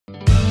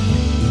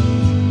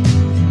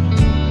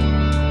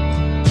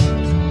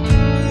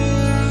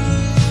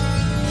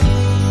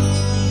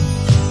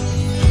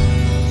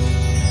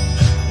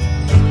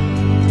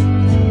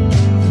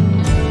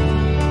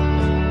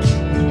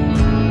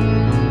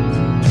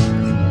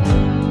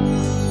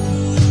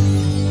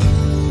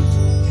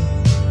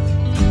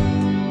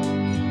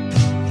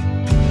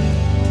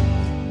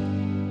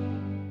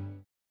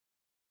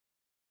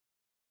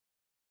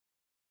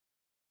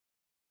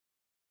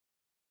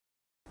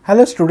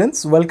Hello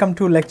students, welcome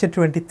to lecture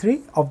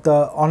 23 of the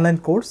online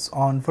course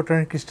on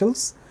photonic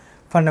crystals,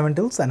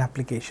 fundamentals and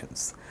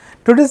applications.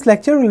 Today's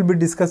lecture will be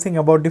discussing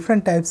about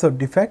different types of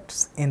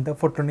defects in the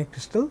photonic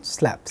crystal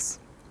slabs.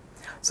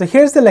 So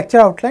here's the lecture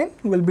outline.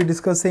 We will be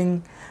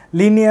discussing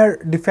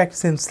linear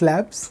defects in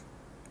slabs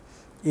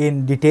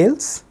in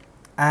details,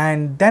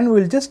 and then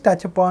we will just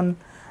touch upon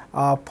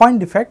point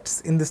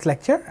defects in this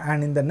lecture,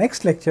 and in the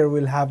next lecture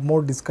we will have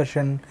more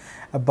discussion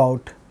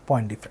about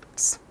point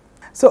defects.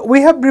 So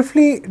we have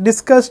briefly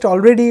discussed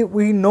already,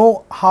 we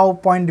know how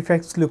point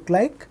defects look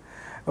like,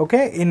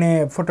 okay, in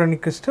a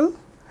photonic crystal,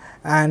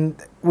 and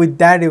with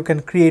that you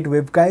can create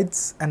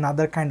waveguides and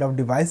other kind of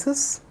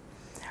devices.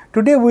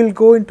 Today we will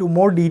go into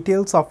more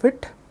details of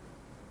it,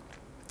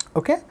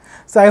 okay.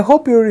 So I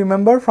hope you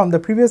remember from the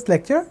previous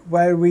lecture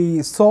where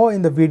we saw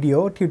in the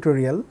video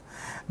tutorial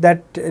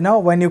that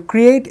when you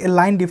create a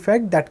line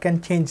defect, that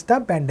can change the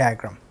band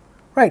diagram,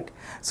 right.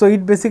 So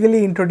it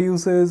basically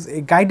introduces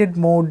a guided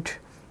mode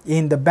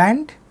in the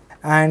band,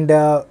 and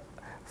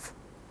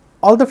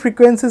all the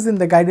frequencies in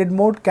the guided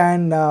mode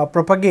can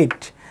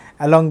propagate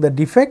along the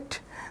defect,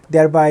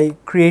 thereby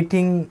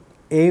creating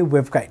a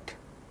waveguide,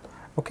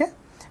 okay.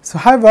 So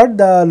however,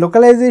 the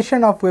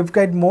localization of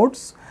waveguide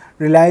modes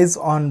relies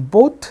on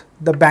both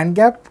the band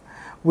gap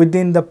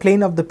within the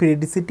plane of the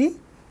periodicity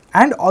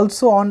and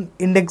also on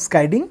index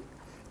guiding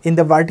in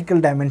the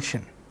vertical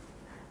dimension,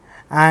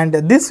 and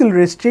this will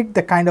restrict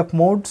the kind of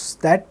modes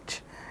that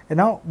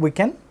we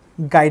can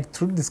guide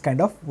through this kind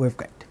of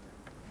waveguide.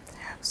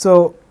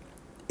 So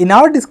in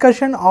our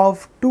discussion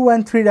of 2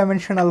 and 3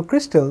 dimensional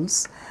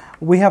crystals,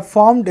 we have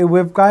formed a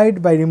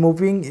waveguide by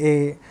removing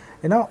a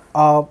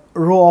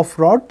row of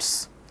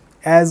rods,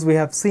 as we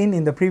have seen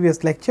in the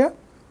previous lecture.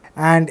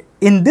 And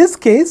in this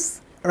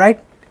case,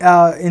 right,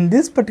 in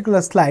this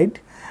particular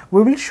slide,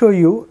 we will show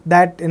you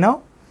that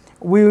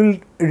we will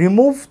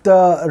remove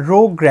the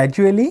row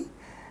gradually,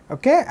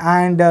 okay,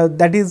 and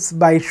that is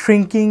by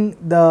shrinking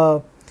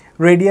the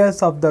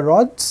radius of the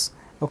rods,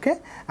 okay,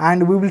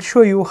 and we will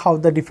show you how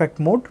the defect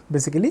mode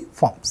basically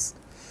forms.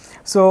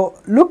 So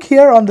look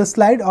here on the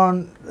slide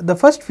on the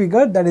first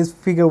figure, that is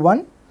figure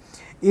 1.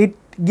 It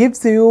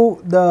gives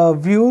you the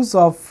views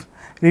of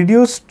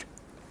reduced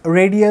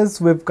radius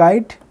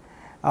waveguide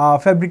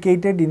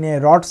fabricated in a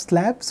rod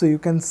slab. So you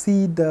can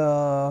see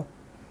the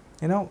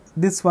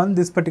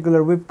this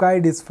particular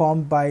waveguide is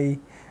formed by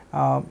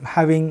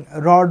having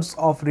rods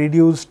of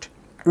reduced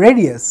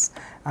radius,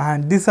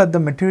 and these are the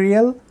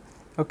material,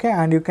 okay,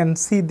 and you can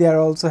see they are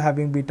also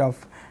having bit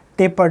of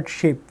tapered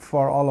shape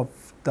for all of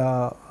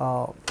the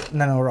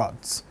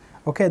nanorods,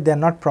 okay, they are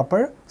not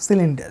proper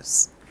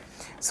cylinders.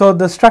 So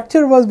the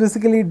structure was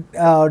basically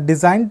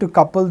designed to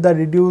couple the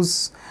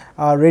reduced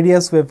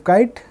radius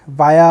waveguide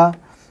via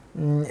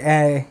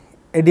a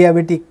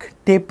adiabatic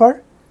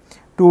taper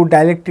to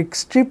dielectric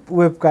strip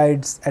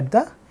waveguides at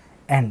the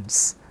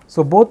ends.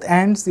 So both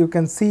ends you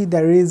can see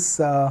there is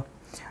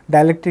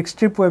dielectric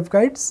strip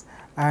waveguides,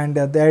 and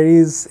there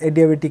is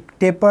adiabatic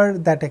taper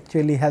that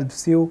actually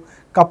helps you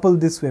couple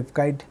this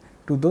waveguide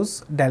to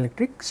those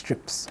dielectric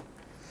strips.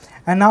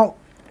 And now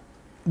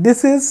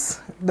this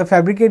is the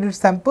fabricated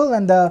sample,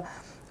 and the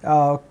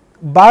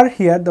bar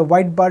here, the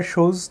white bar,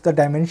 shows the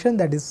dimension,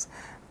 that is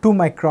 2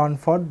 micron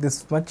for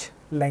this much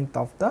length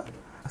of the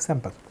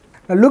sample.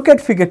 Now look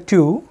at figure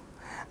 2.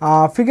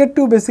 Figure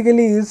 2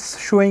 basically is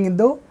showing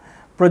the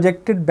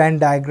projected band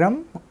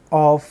diagram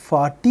of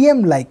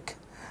TM like,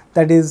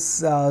 that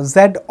is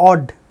Z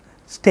odd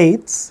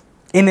states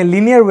in a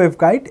linear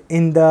waveguide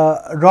in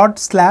the rod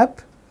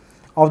slab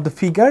of the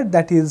figure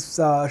that is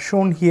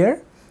shown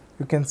here,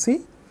 you can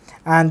see,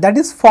 and that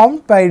is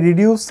formed by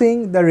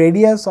reducing the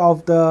radius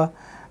of the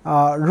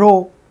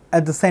row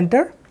at the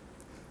center.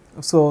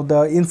 So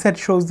the inset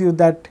shows you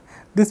that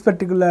this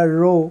particular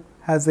row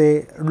has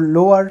a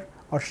lower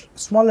or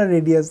smaller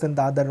radius than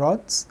the other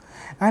rods,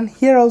 and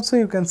here also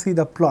you can see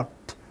the plot,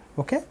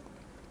 okay.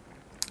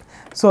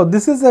 So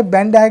this is a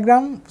band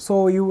diagram.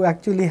 So you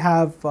actually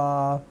have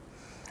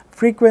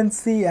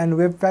frequency and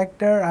wave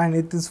vector, and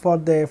it is for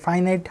the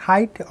finite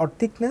height or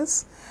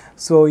thickness.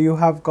 So you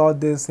have got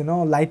this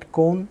light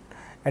cone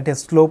at a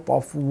slope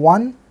of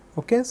 1,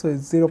 okay. So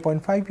it's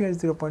 0.5 here,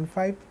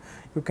 0.5.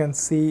 You can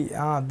see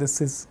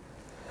this is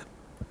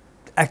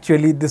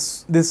actually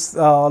this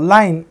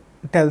line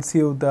tells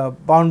you the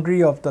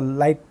boundary of the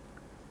light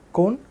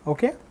cone,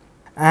 okay,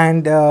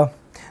 and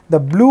the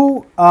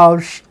blue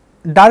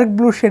dark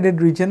blue shaded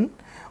region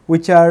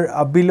which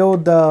are below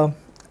the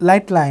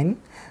light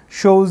line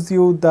shows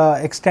you the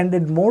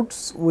extended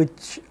modes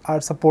which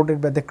are supported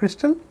by the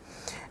crystal,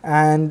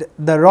 and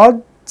the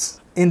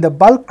rods in the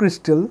bulk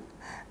crystal,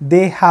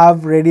 they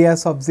have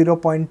radius of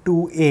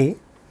 0.2 A,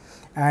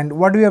 and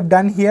what we have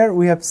done here,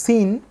 we have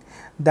seen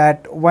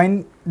that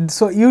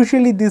so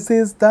usually this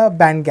is the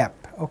band gap,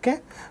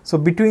 okay. So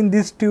between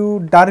these two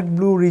dark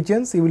blue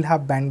regions you will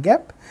have band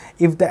gap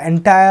if the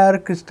entire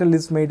crystal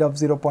is made of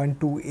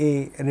 0.2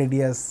 A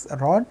radius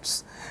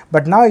rods.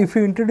 But now if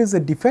you introduce a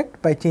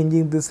defect by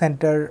changing the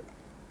center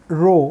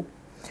row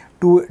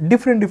to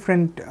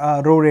different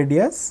row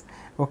radius,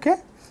 Okay.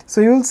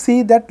 So, you will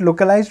see that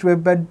localized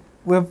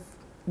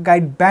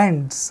waveguide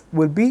bands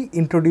will be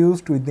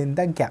introduced within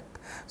the gap.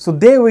 So,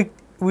 they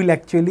will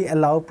actually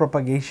allow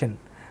propagation,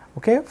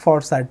 okay,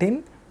 for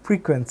certain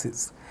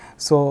frequencies.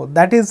 So,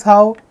 that is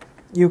how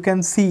you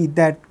can see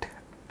that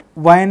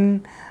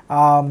when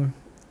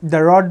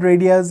the rod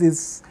radius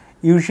is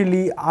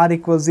usually r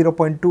equals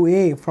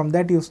 0.2a, from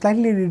that you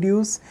slightly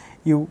reduce,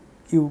 you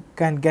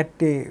can get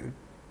a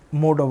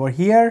mode over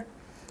here,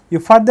 you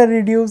further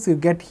reduce, you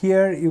get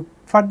here, you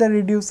further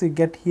reduce, you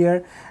get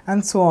here,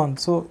 and so on.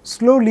 So,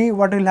 slowly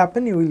what will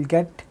happen, you will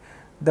get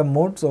the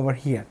modes over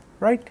here,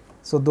 right.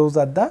 So, those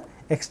are the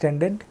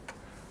extended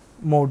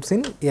modes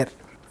in air,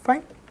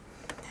 fine.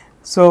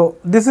 So,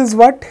 this is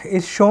what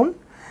is shown.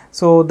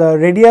 So, the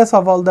radius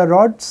of all the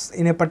rods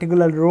in a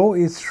particular row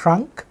is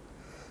shrunk,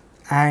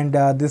 and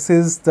this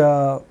is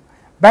the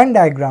band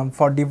diagram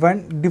for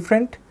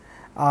different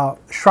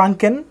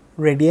shrunken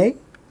radii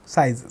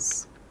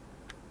sizes.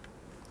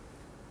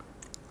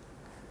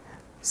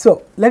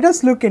 So, let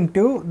us look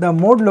into the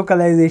mode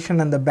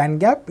localization and the band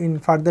gap in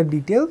further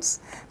details.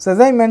 So, as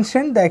I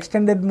mentioned, the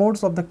extended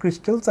modes of the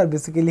crystals are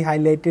basically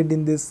highlighted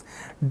in this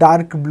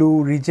dark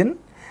blue region,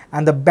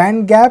 and the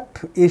band gap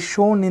is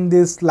shown in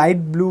this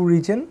light blue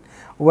region,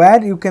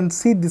 where you can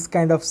see this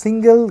kind of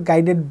single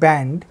guided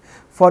band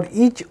for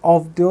each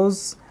of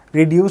those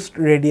reduced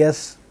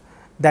radius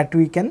that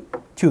we can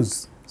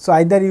choose. So,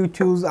 either you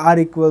choose r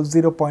equals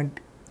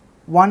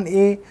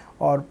 0.1a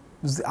or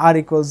r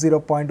equals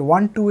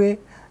 0.12a,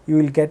 you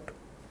will get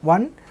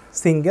one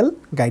single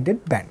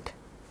guided band.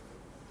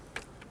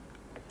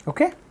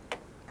 Okay.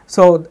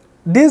 So,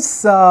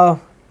 these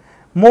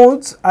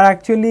modes are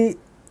actually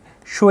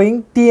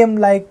showing TM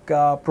like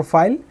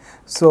profile.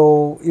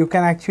 So, you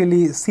can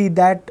actually see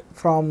that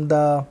from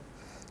the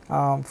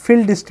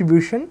field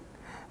distribution.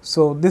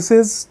 So, this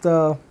is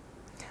the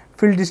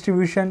field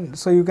distribution.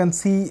 So, you can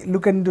see,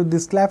 look into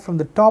this slab from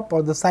the top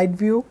or the side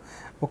view,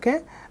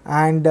 okay.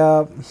 And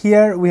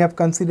here we have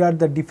considered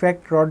the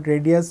defect rod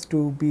radius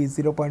to be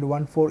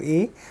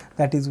 0.14a,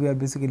 that is we are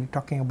basically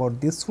talking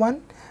about this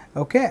one,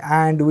 okay.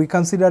 And we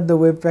consider the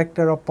wave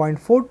vector of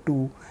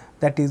 0.42,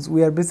 that is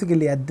we are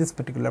basically at this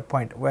particular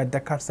point where the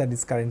cursor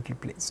is currently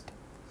placed.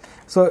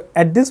 So,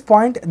 at this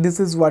point, this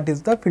is what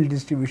is the field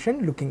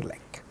distribution looking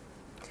like.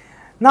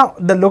 Now,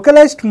 the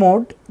localized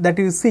mode that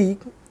you see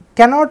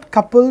cannot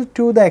couple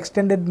to the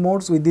extended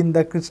modes within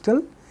the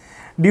crystal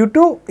due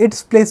to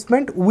its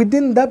placement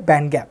within the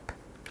band gap,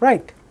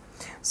 right.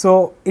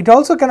 So, it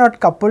also cannot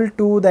couple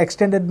to the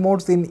extended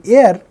modes in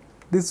air,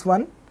 this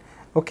one,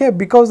 okay,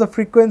 because the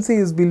frequency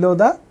is below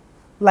the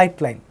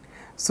light line.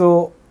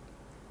 So,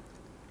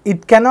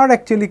 it cannot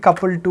actually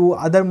couple to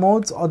other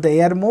modes or the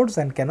air modes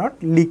and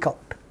cannot leak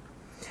out.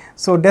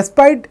 So,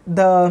 despite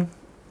the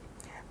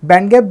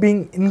band gap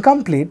being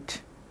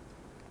incomplete,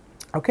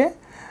 okay,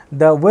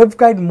 the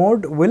waveguide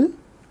mode will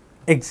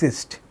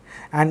exist,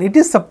 and it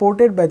is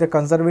supported by the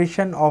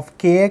conservation of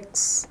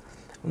kx,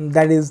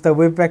 that is the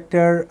wave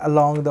vector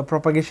along the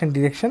propagation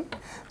direction.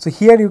 So,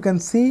 here you can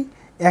see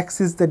x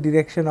is the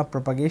direction of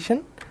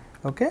propagation,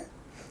 okay,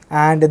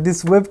 and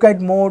this waveguide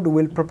mode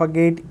will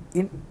propagate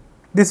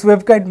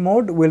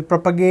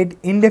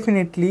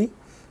indefinitely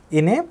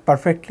in a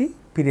perfectly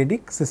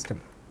periodic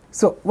system.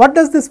 So, what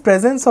does this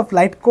presence of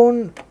light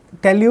cone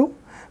tell you?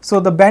 So,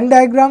 the band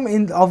diagram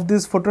of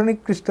this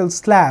photonic crystal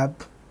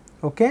slab,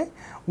 okay,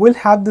 will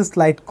have this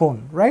light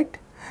cone, right.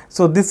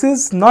 So, this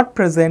is not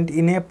present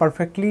in a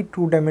perfectly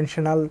two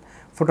dimensional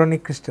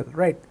photonic crystal,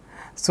 right.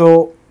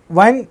 So,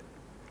 when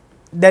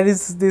there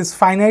is this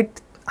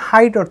finite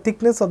height or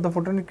thickness of the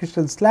photonic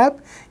crystal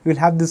slab, you will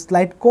have this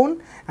light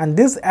cone, and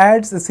this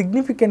adds a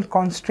significant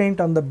constraint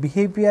on the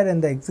behavior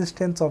and the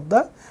existence of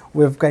the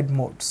waveguide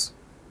modes.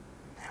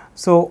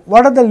 So,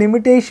 what are the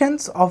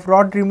limitations of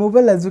rod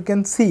removal? As you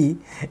can see,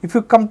 if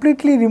you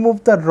completely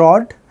remove the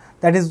rod,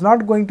 that is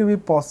not going to be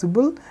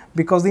possible,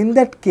 because in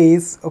that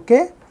case,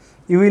 okay,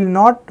 you will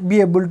not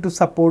be able to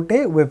support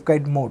a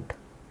waveguide mode.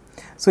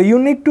 So, you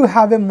need to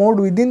have a mode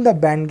within the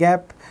band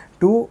gap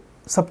to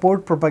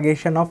support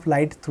propagation of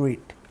light through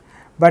it.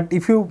 But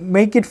if you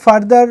make it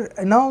further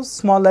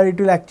smaller, it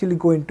will actually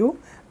go into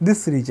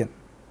this region,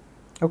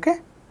 okay.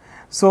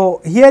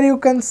 So, here you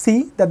can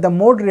see that the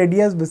mode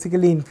radius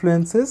basically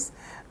influences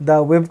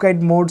the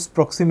waveguide mode's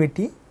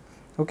proximity,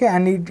 okay,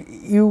 and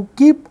you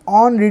keep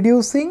on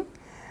reducing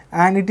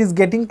and it is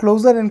getting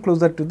closer and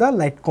closer to the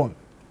light cone.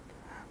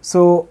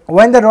 So,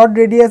 when the rod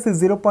radius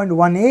is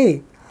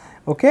 0.1a,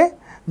 okay,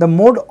 the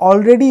mode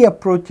already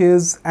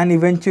approaches and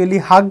eventually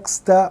hugs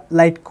the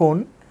light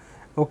cone,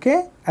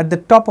 okay, at the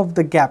top of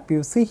the gap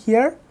you see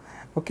here,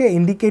 okay,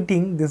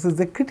 indicating this is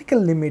the critical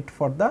limit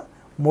for the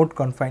mode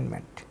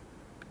confinement.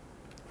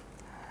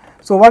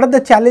 So, what are the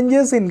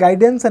challenges in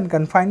guidance and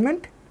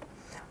confinement?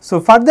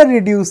 So, further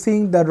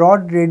reducing the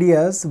rod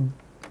radius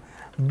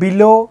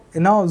below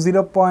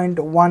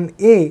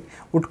 0.1a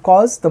would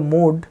cause the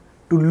mode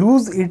to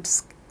lose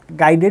its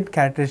guided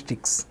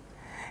characteristics,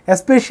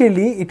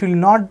 especially it will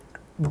not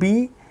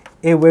be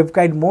a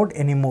waveguide mode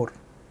anymore,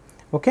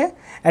 okay,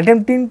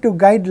 attempting to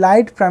guide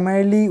light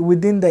primarily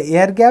within the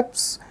air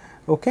gaps,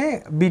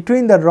 okay,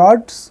 between the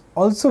rods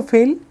also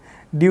fail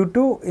due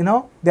to,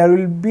 there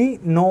will be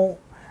no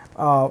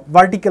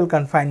vertical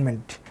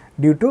confinement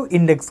due to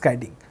index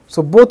guiding.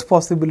 So, both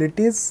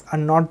possibilities are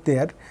not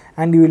there,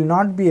 and you will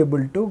not be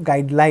able to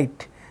guide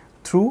light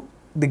through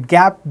the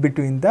gap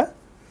between the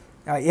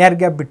air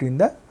gap between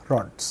the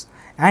rods,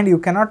 and you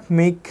cannot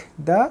make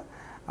the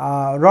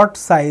rod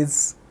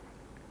size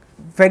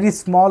very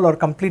small or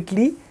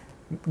completely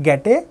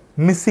get a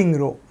missing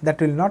row,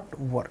 that will not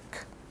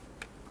work.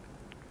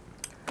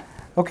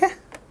 Okay.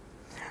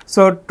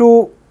 So,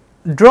 to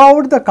draw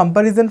out the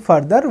comparison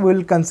further, we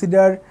will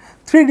consider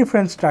three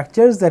different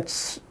structures that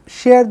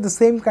share the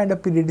same kind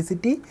of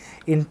periodicity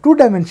in 2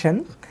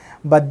 dimension,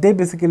 but they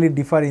basically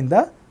differ in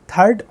the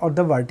third or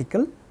the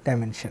vertical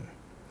dimension.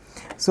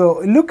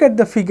 So, look at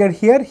the figure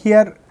here.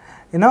 Here,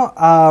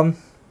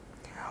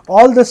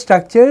 all the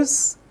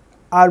structures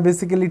are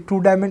basically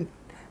 2 dimension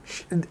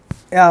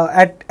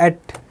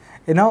at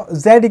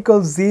z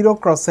equals 0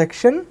 cross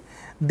section,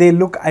 they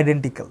look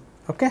identical.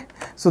 Okay.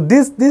 So,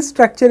 this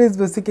structure is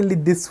basically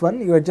this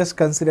one, you are just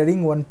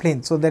considering one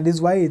plane. So, that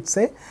is why it is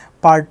a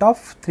part of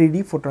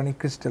 3D photonic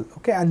crystal,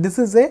 okay, and this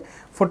is a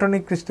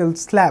photonic crystal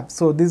slab.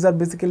 So, these are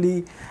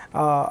basically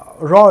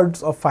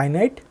rods of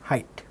finite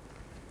height.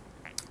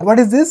 What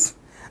is this?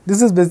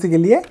 This is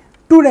basically a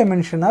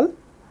 2-dimensional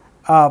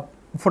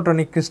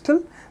photonic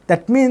crystal.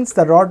 That means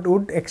the rod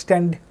would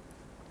extend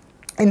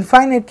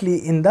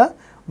infinitely in the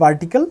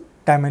vertical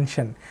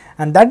dimension,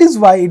 and that is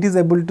why it is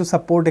able to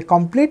support a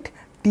complete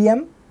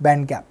TM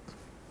band gap.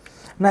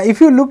 Now,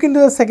 if you look into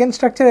the second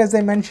structure, as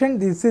I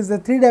mentioned, this is a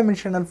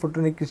 3-dimensional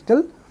photonic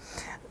crystal.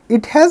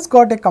 It has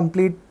got a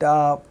complete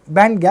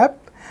band gap,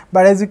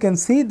 but as you can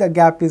see, the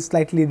gap is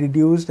slightly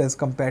reduced as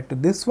compared to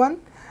this one.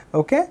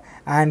 Okay,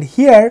 and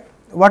here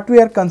what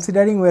we are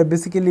considering, we are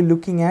basically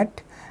looking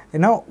at,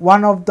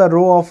 one of the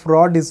row of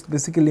rod is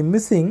basically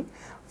missing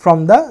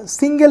from the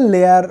single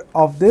layer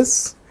of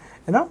this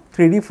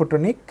 3D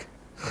photonic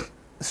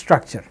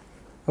structure.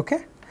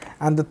 Okay,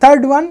 and the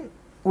third one,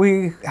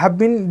 we have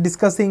been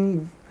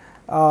discussing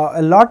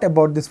a lot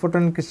about this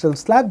photonic crystal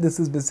slab. This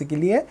is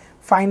basically a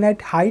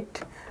finite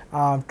height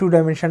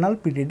 2-dimensional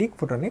periodic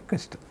photonic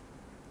crystal.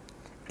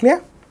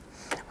 Clear?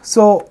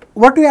 So,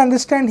 what we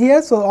understand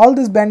here, so all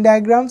these band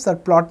diagrams are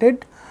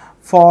plotted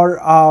for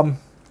a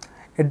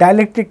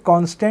dielectric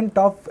constant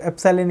of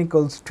epsilon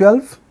equals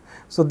 12.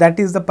 So, that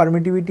is the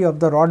permittivity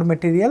of the rod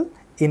material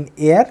in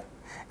air,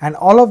 and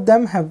all of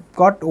them have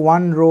got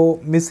one row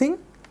missing.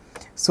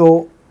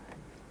 So,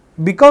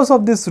 because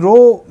of this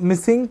row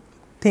missing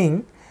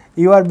thing,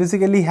 you are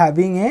basically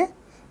having a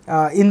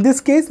in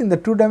this case, in the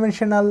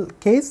 2-dimensional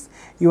case,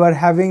 you are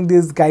having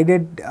this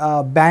guided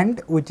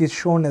band, which is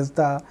shown as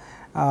the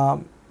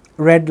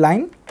red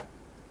line,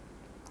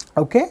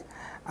 okay,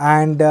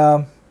 and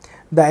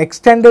the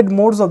extended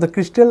modes of the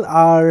crystal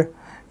are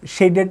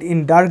shaded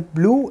in dark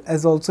blue,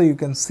 as also you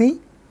can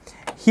see.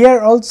 Here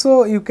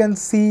also you can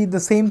see the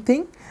same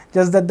thing,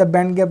 just that the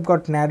band gap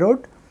got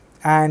narrowed,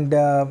 and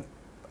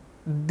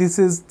this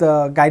is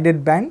the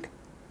guided band,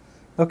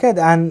 okay,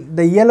 and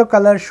the yellow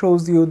color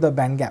shows you the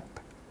band gap.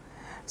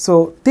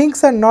 So,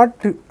 things are not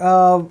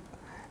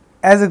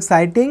as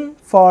exciting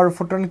for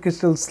photonic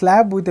crystal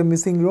slab with a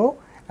missing row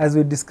as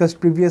we discussed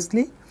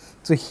previously.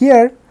 So,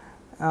 here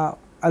I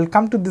will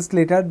come to this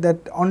later, that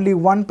only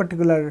one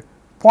particular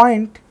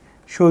point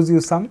shows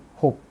you some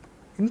hope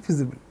in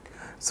feasibility.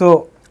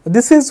 So,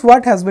 this is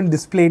what has been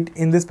displayed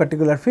in this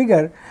particular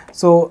figure.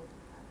 So,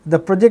 the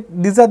project,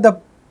 these are the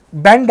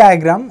band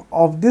diagram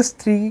of these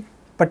 3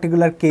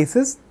 particular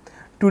cases,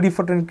 2D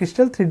photonic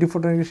crystal, 3D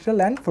photonic crystal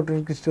and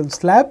photonic crystal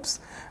slabs,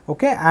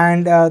 okay,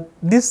 and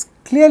this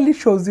clearly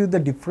shows you the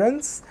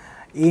difference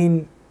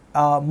in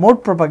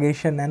mode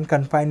propagation and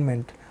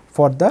confinement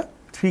for the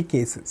 3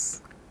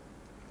 cases.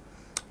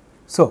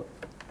 So,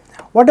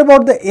 what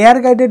about the air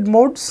guided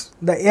modes?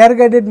 The air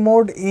guided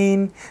mode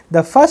in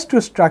the first 2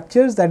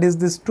 structures, that is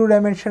this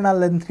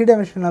 2-dimensional and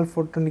 3-dimensional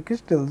photonic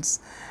crystals,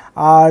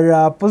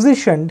 are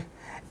positioned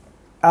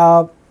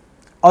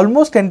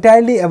almost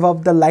entirely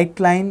above the light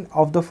line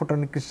of the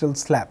photonic crystal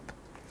slab.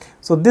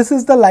 So, this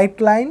is the light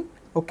line,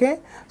 okay.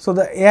 So,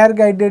 the air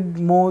guided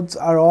modes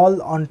are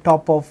all on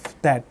top of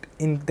that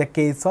in the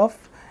case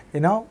of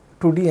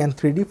 2D and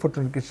 3D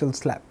photonic crystal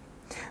slab.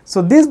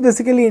 So, this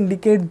basically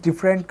indicates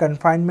different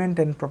confinement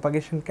and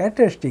propagation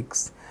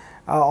characteristics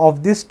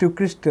of these 2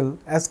 crystal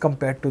as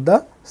compared to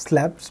the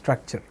slab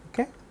structure,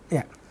 okay.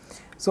 Yeah.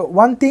 So,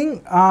 one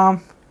thing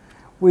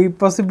we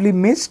possibly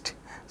missed.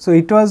 So,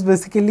 it was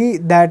basically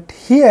that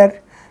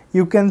here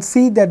you can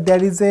see that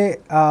there is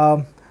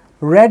a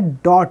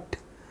red dot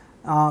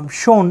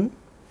shown,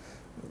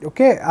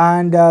 okay,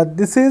 and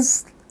this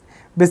is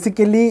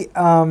basically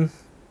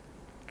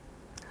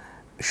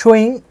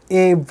showing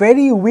a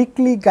very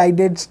weakly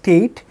guided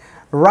state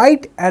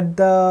right at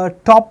the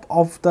top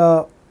of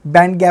the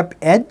band gap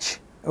edge,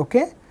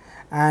 okay,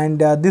 and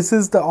this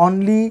is the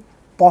only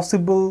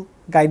possible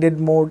guided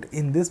mode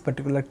in this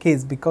particular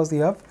case, because you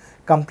have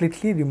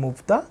completely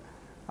removed the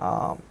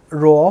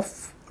row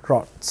of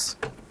rods.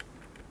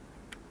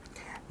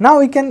 Now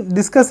we can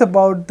discuss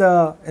about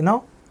the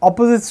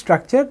opposite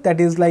structure, that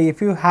is like if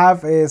you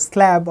have a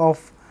slab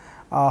of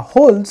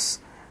holes,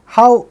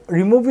 how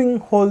removing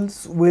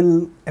holes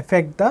will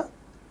affect the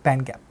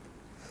band gap.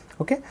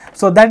 Okay.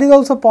 So, that is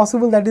also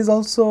possible, that is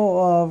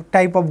also a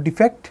type of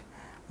defect.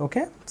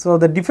 Okay. So,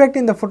 the defect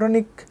in the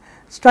photonic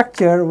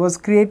structure was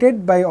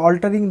created by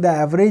altering the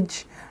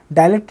average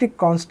dielectric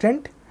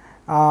constant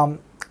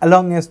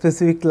along a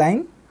specific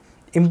line,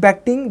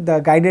 impacting the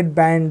guided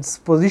band's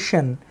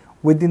position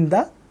within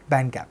the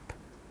band gap.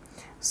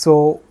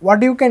 So,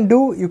 what you can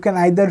do, you can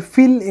either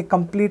fill a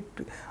complete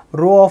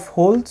row of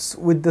holes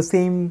with the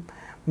same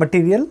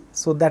material.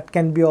 So, that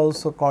can be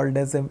also called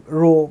as a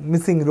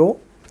missing row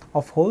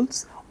of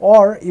holes,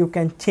 or you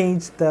can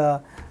change the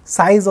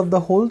size of the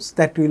holes,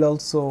 that will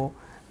also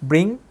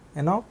bring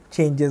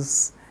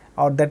changes,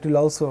 or that will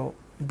also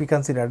be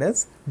considered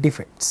as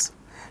defects.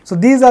 So,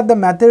 these are the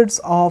methods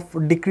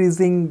of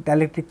decreasing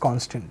dielectric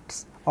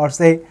constants, or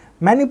say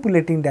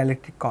manipulating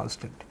dielectric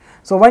constant.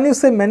 So, when you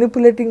say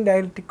manipulating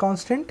dielectric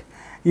constant,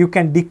 you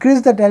can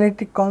decrease the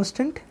dielectric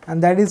constant,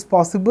 and that is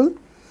possible,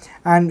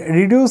 and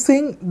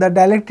reducing the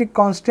dielectric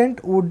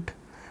constant would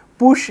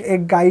push a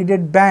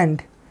guided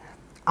band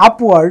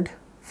upward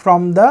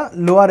from the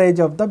lower edge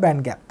of the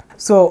band gap.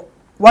 So,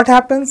 what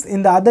happens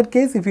in the other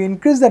case, if you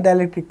increase the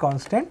dielectric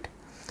constant,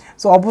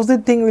 so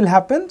opposite thing will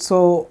happen.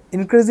 So,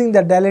 increasing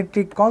the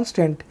dielectric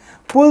constant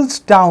pulls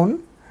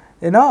down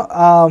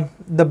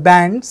the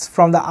bands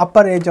from the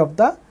upper edge of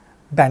the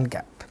band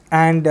gap,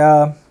 and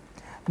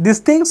these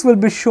things will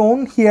be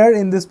shown here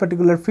in this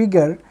particular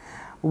figure,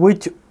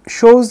 which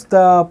shows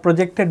the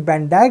projected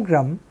band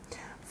diagram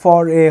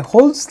for a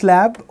whole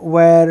slab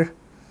where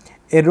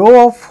a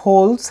row of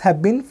holes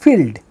have been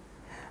filled.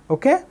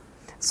 Okay.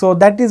 So,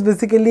 that is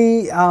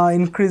basically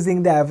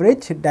increasing the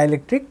average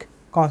dielectric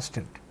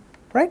constant,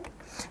 right.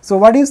 So,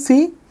 what you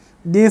see,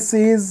 this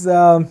is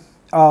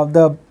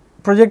the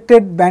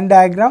projected band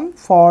diagram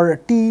for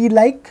TE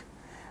like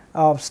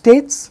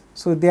states.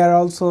 So, they are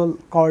also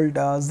called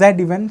Z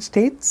event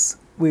states,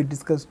 we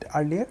discussed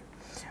earlier,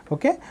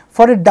 okay,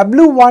 for a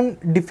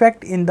W1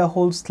 defect in the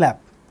whole slab.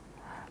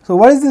 So,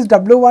 what is this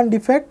W1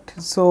 defect?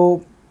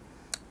 So,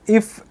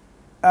 if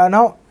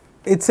now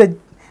it is a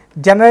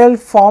general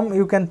form,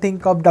 you can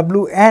think of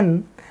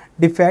Wn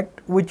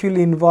defect, which will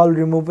involve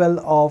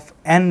removal of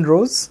n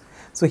rows.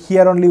 So,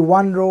 here only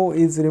one row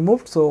is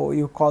removed. So,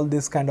 you call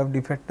this kind of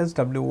defect as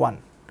W1.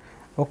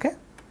 Okay.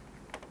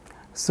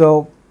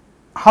 So,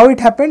 how it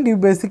happened? You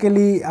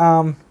basically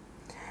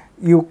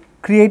you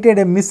created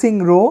a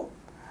missing row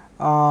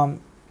along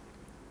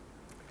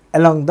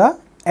the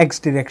x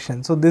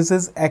direction. So, this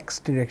is x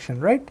direction,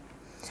 right.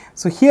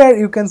 So, here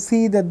you can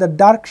see that the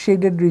dark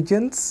shaded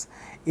regions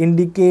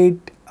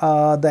indicate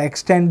the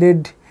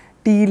extended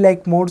T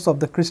like modes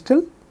of the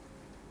crystal,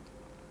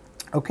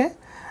 okay,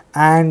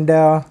 and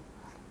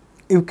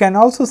you can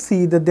also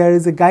see that there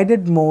is a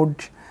guided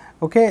mode,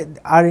 okay,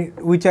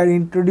 which are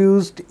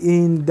introduced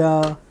in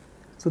the.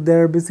 So,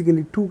 there are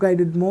basically two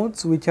guided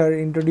modes which are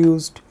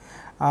introduced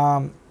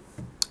in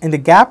the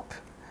gap,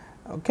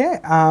 okay.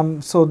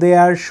 So, they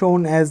are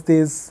shown as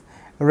these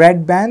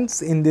red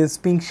bands in this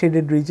pink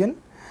shaded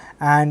region,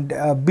 and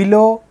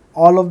below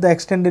all of the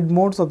extended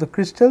modes of the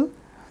crystal,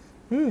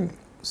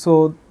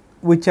 so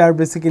which are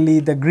basically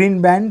the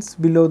green bands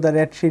below the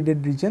red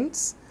shaded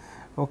regions,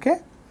 okay.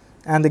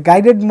 And the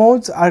guided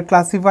modes are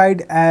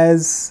classified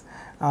as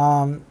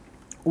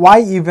Y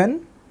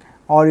even,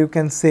 or you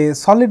can say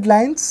solid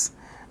lines,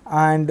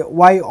 and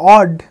Y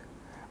odd,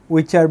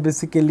 which are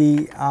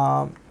basically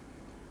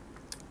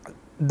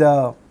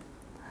the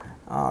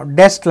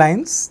dashed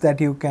lines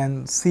that you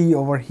can see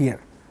over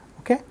here,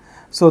 okay.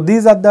 So,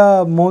 these are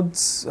the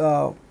modes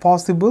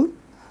possible,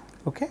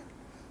 okay,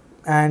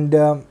 and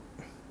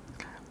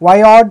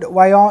Y odd,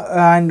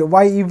 and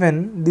Y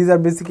even, these are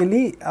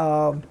basically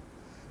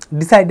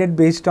decided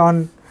based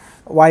on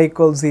y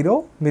equals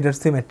 0 mirror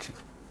symmetry.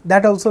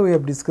 That also we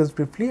have discussed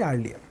briefly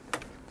earlier.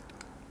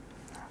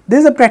 This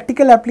is a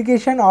practical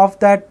application of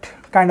that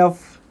kind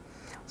of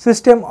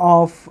system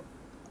of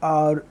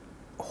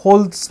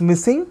holes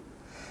missing.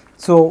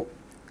 So,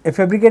 a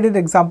fabricated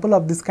example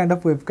of this kind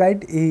of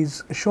waveguide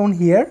is shown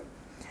here.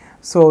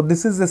 So,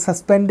 this is a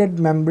suspended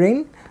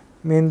membrane,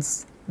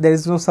 means there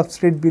is no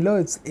substrate below,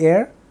 it is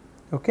air,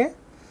 okay,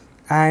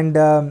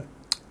 and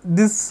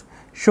this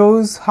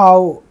shows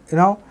how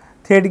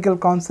theoretical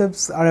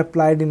concepts are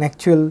applied in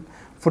actual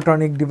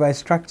photonic device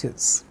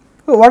structures.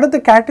 So, what are the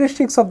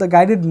characteristics of the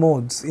guided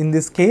modes in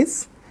this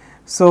case?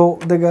 So,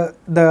 the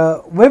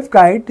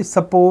waveguide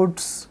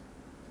supports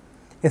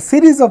a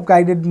series of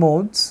guided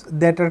modes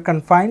that are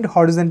confined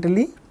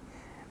horizontally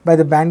by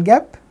the band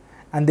gap,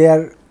 and they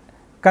are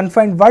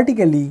confined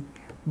vertically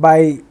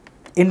by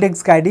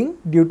index guiding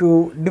due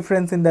to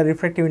difference in the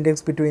refractive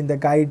index between the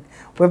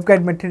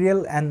waveguide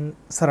material and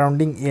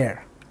surrounding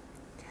air.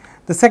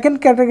 The second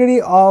category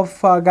of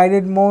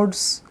guided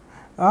modes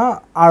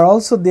are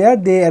also there.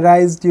 They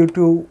arise due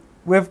to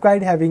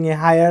waveguide having a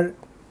higher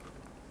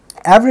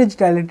average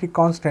dielectric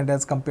constant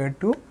as compared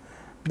to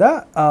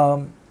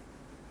the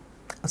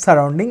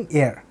surrounding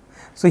air.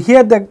 So,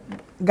 here the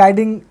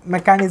guiding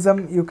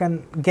mechanism you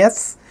can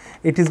guess,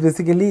 it is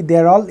basically they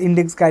are all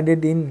index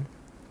guided in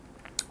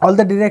all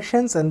the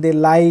directions and they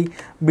lie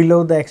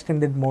below the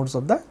extended modes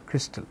of the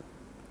crystal.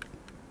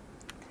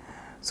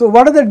 So,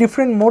 what are the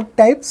different mode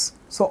types?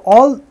 So,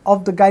 all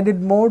of the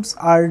guided modes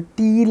are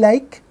TE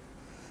like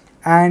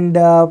and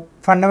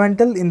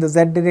fundamental in the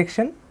Z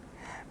direction,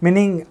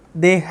 meaning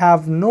they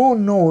have no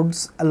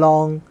nodes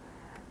along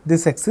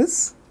this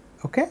axis.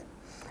 Okay.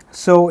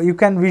 So, you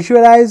can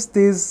visualize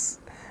this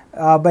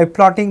by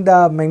plotting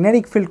the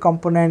magnetic field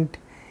component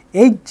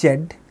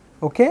Hz,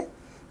 okay,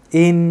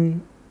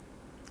 in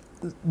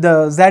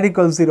the Z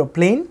equals 0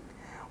 plane,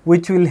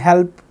 which will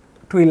help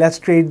to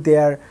illustrate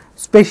their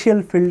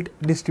spatial field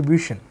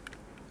distribution.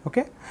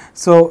 Okay.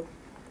 So,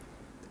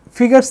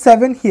 figure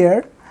 7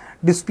 here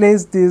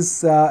displays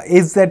this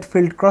Hz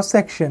field cross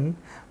section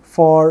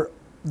for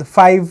the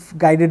 5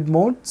 guided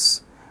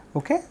modes,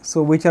 okay,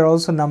 so which are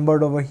also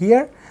numbered over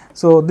here.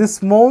 So,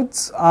 these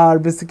modes are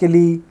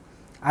basically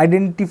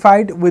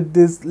identified with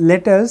these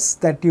letters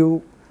that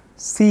you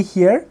see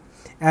here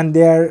and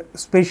their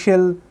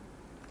spatial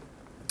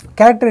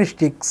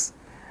characteristics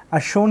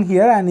are shown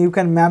here, and you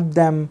can map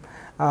them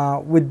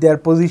with their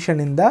position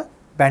in the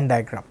band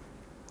diagram.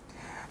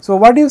 So,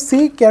 what you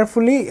see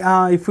carefully,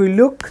 if we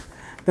look,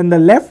 then the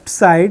left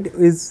side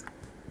is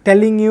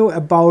telling you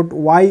about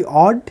y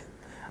odd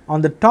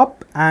on the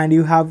top and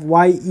you have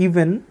y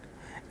even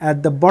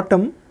at the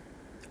bottom,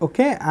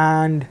 okay,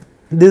 and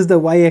this is the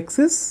y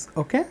axis,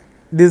 okay,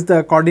 this is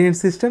the coordinate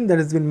system that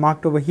has been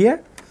marked over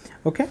here,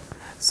 okay.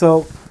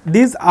 So,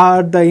 these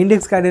are the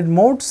index guided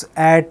modes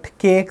at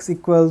kx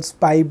equals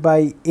pi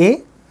by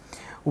a,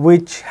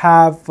 which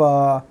have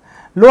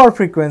lower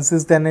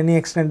frequencies than any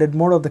extended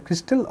mode of the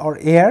crystal or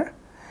air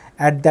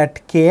at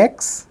that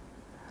kx.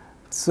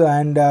 So,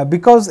 and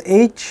because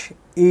h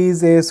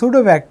is a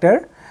pseudo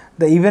vector,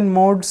 the even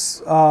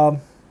modes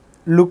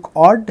look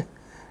odd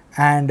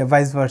and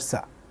vice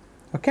versa.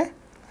 Okay.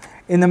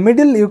 In the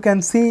middle you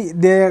can see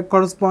they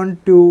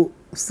correspond to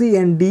C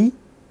and D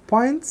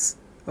points.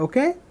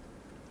 Okay.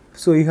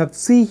 So, you have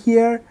C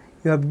here,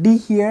 you have D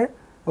here.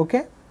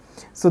 Okay.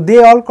 So, they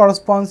all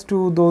corresponds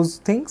to those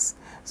things.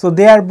 So,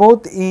 they are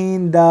both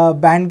in the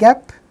band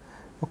gap.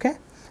 Okay.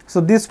 So,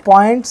 these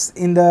points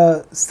in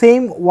the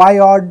same y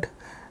odd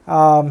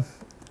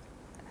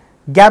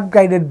gap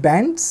guided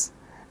bands,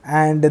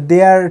 and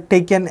they are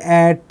taken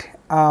at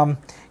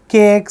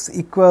kx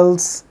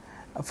equals,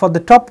 for the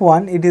top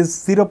one it is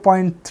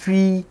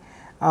 0.3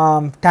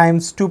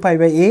 times 2 pi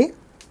by a,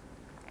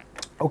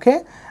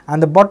 okay,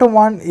 and the bottom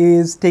one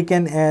is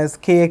taken as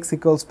kx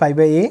equals pi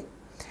by a,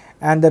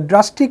 and the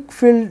drastic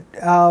field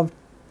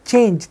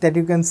change that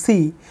you can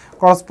see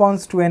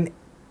corresponds to an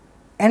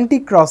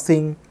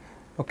anti-crossing,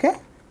 okay,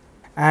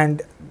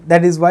 and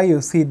that is why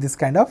you see this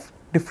kind of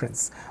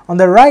difference. On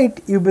the right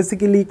you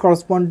basically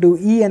correspond to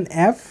E and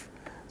F.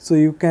 So,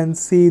 you can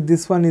see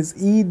this one is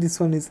E, this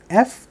one is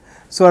F.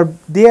 So,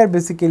 they are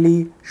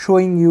basically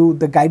showing you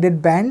the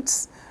guided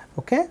bands.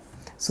 Okay.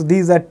 So,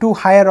 these are two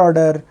higher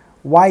order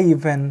y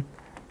even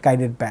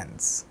guided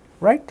bands,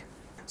 right.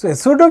 So, a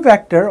pseudo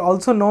vector,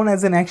 also known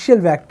as an axial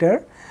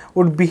vector,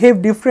 would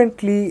behave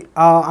differently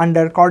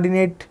under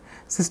coordinate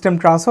system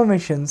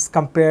transformations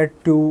compared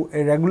to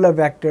a regular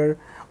vector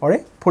or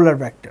a polar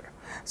vector.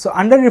 So,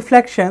 under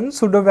reflection,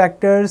 pseudo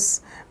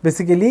vectors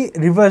basically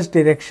reverse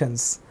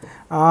directions,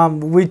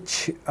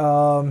 which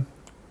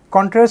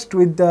contrast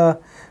with the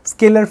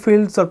scalar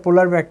fields or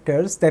polar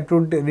vectors that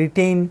would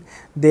retain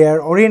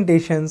their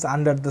orientations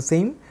under the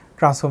same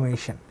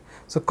transformation.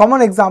 So,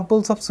 common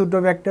examples of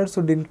pseudo vectors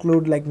would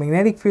include like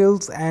magnetic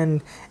fields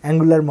and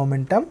angular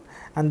momentum,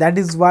 and that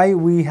is why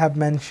we have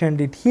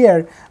mentioned it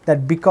here,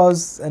 that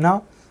because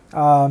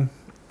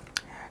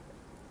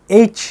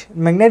H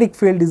magnetic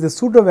field is a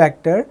pseudo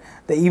vector,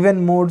 the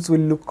even modes will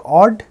look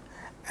odd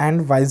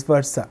and vice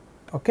versa,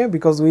 okay,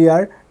 because we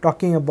are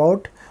talking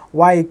about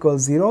y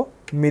equals 0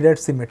 mirror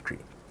symmetry.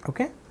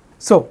 Okay.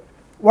 So,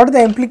 what are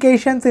the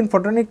implications in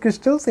photonic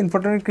crystals? In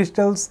photonic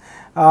crystals,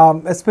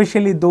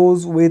 especially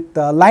those with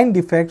line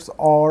defects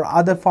or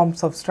other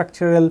forms of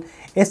structural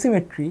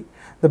asymmetry,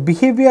 the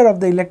behavior of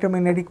the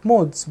electromagnetic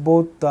modes,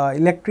 both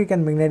electric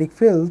and magnetic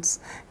fields,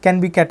 can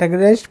be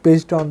categorized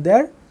based on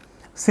their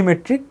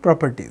symmetric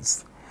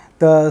properties.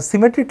 The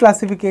symmetric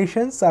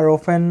classifications are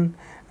often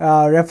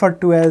referred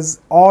to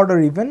as odd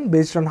or even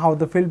based on how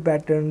the field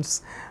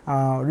patterns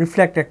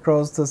reflect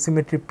across the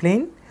symmetry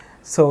plane.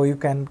 So, you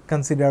can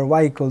consider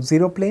y equals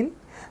 0 plane.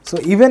 So,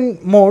 even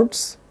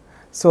modes,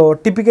 so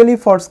typically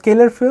for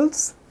scalar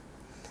fields,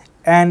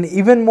 an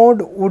even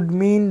mode would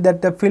mean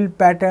that the field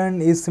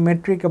pattern is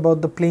symmetric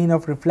about the plane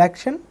of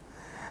reflection.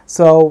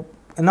 So,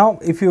 now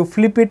if you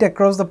flip it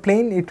across the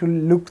plane, it will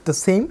look the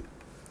same,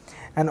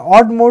 and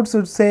odd modes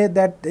would say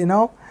that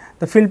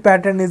the field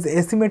pattern is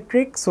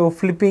asymmetric. So,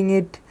 flipping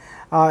it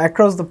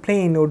across the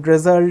plane would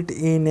result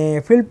in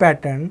a field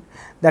pattern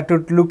that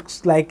would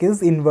looks like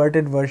is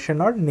inverted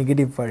version or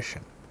negative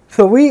version.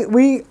 So,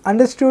 we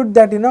understood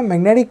that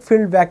magnetic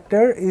field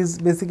vector is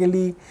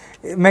basically,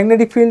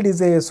 magnetic field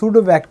is a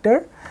pseudo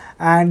vector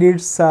and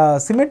its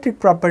symmetric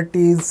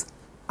properties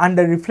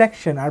under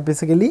reflection are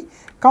basically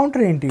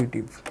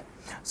counterintuitive.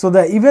 So,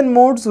 the even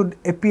modes would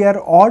appear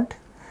odd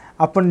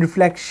upon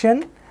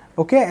reflection,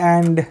 okay,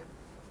 and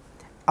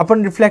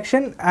upon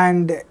reflection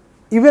and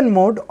even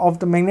mode of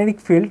the magnetic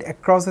field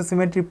across a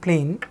symmetry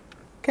plane,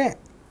 okay.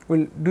 We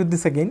will do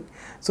this again.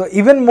 So,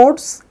 even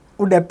modes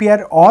would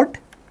appear odd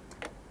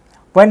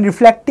when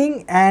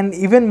reflecting an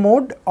even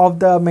mode of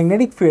the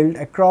magnetic field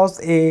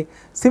across a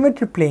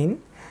symmetry plane.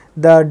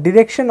 The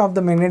direction of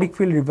the magnetic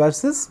field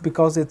reverses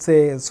because it is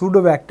a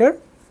pseudo vector,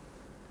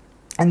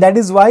 and that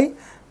is why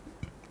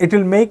it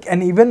will make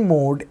an even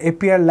mode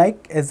appear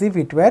like as if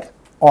it were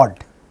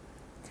odd,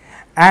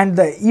 and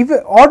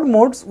the odd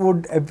modes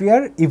would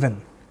appear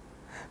even.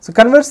 So,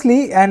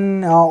 conversely,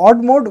 an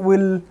odd mode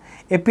will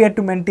appear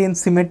to maintain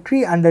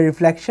symmetry under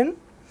reflection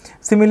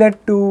similar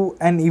to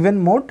an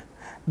even mode,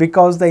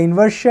 because the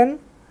inversion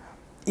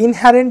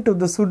inherent to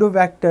the pseudo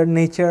vector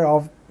nature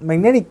of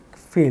magnetic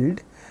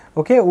field,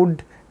 okay,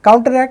 would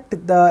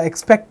counteract the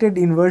expected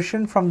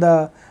inversion from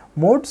the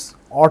mode's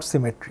odd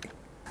symmetry.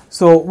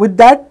 So, with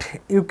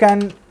that you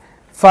can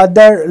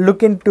further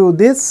look into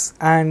this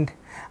and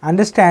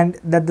understand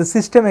that the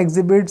system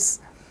exhibits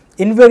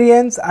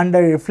invariance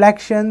under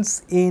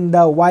reflections in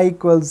the y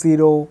equals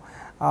 0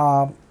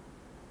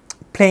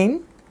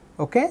 plane,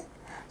 okay.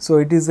 So,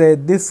 it is a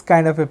this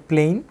kind of a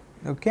plane,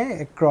 okay,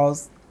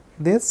 across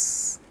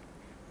this,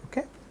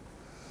 okay.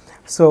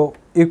 So,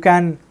 you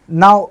can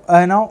now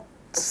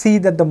see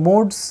that the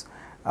modes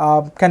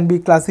can be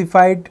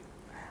classified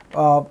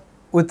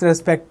with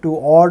respect to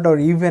odd or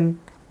even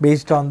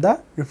based on the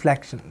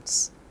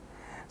reflections.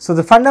 So,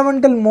 the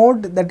fundamental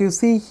mode that you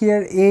see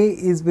here, A,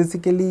 is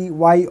basically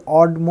y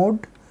odd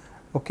mode,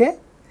 okay,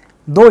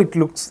 though it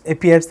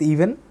appears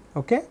even,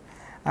 okay,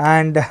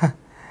 and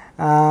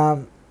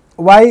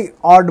y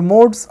odd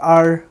modes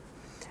are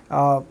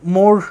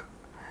more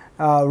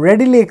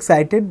readily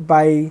excited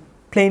by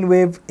plane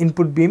wave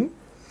input beam,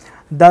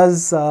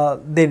 thus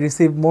they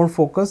receive more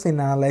focus in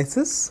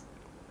analysis.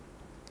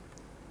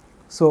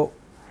 So,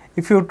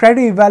 if you try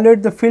to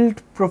evaluate the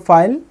field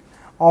profile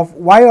of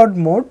y odd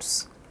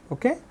modes,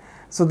 okay,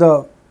 so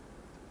the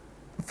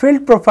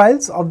field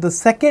profiles of the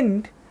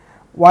second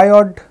y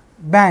odd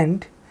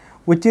band,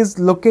 which is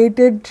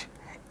located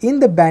in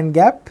the band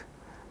gap,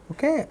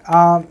 okay,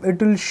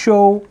 it will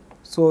show.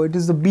 So, it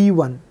is the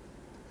B1,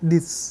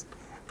 this,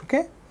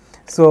 okay.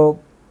 So,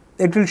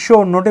 it will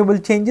show notable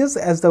changes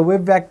as the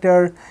wave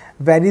vector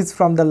varies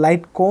from the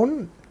light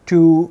cone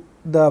to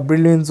the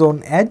Brillouin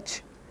zone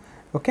edge,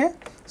 okay.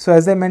 So,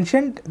 as I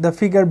mentioned, the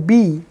figure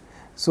B,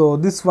 so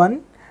this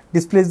one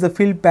displays the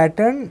field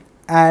pattern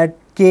at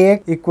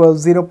kx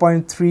equals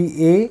 0.3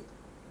 a,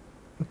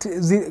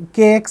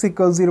 kx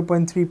equals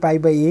 0.3 pi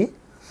by a.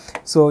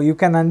 So, you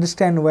can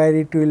understand where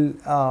it will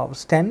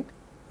stand,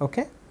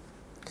 okay.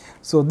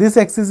 So, this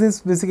axis is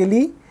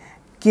basically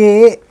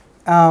kx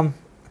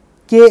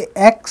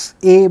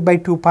a by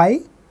 2 pi,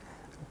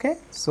 okay.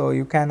 So,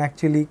 you can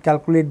actually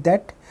calculate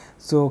that.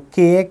 So,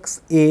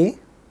 kx a,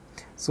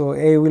 so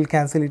a will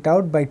cancel it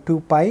out by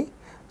 2 pi.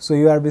 So,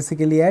 you are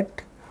basically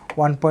at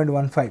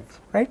 1.15,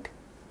 right.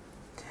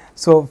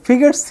 So,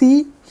 figure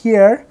C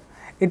here,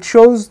 it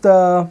shows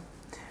the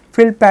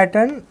field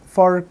pattern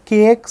for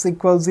kx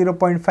equals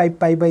 0.5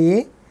 pi by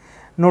a,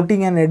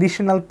 noting an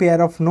additional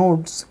pair of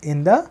nodes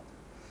in the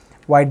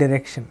y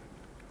direction.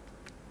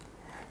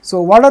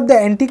 So, what are the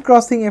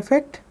anti-crossing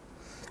effect?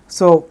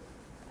 So,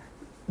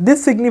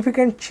 this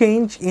significant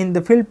change in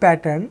the field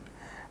pattern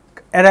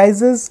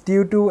arises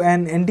due to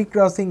an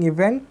anti-crossing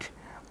event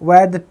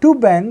where the two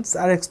bands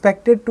are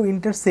expected to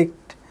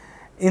intersect,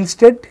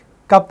 instead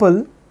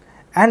couple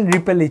and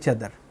repel each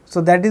other.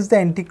 So, that is the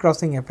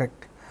anti-crossing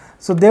effect.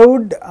 So, they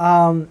would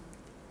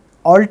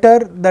alter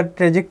the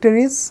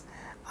trajectories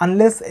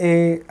unless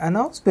a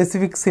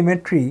specific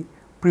symmetry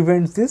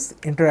prevents this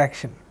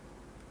interaction.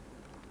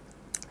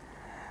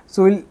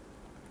 So, we will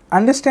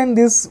understand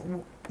this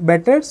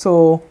better.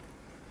 So,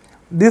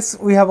 this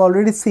we have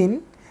already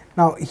seen.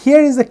 Now,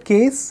 here is a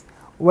case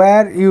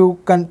where you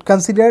can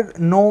consider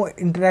no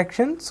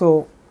interaction.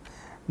 So,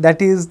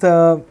 that is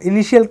the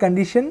initial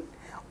condition,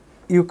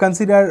 you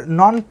consider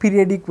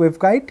non-periodic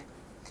waveguide,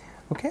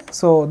 okay.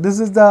 So,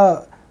 this is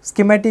the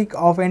schematic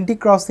of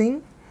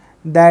anti-crossing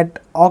that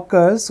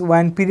occurs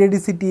when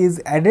periodicity is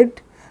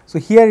added. So,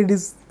 here it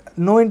is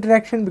no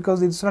interaction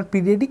because it is not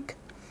periodic,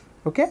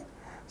 okay.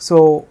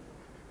 So,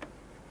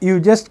 you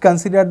just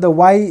consider the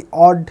y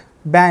odd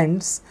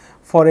bands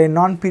for a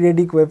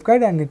non-periodic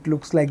waveguide and it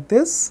looks like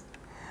this.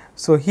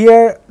 So,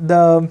 here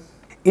the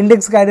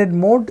index guided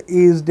mode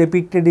is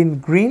depicted in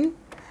green,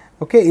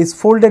 okay, is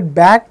folded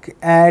back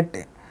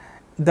at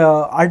the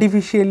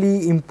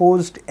artificially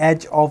imposed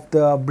edge of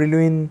the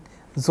Brillouin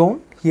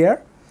zone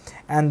here,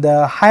 and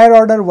the higher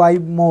order y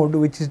mode,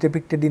 which is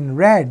depicted in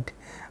red,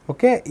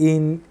 okay,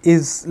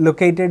 is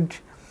located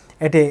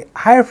at a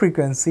higher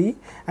frequency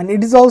and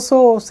it is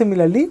also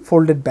similarly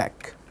folded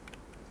back.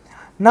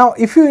 Now,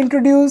 if you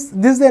introduce,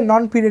 this is a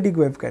non-periodic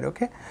waveguide.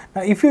 Okay.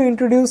 Now, if you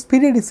introduce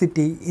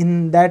periodicity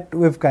in that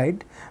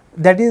waveguide,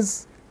 that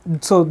is,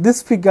 so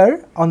this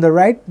figure on the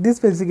right, this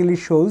basically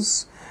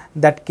shows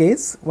that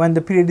case when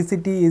the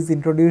periodicity is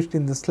introduced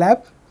in the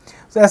slab.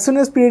 So, as soon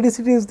as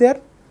periodicity is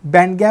there,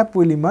 band gap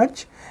will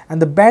emerge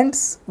and the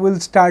bands will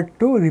start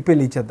to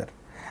repel each other,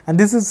 and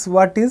this is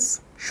what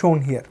is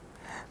shown here.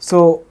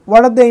 So,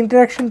 what are the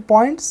interaction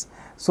points?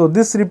 So,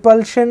 this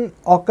repulsion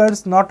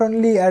occurs not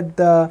only at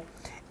the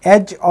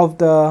edge of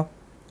the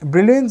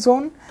Brillouin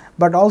zone,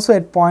 but also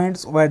at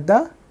points where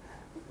the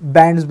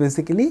bands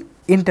basically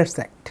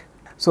intersect.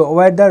 So,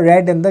 where the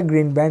red and the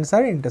green bands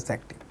are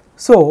intersecting.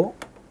 So,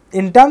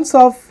 in terms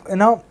of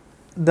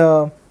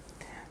the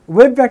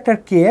wave vector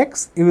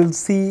kx, you will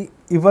see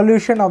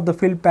evolution of the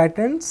field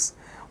patterns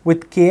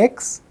with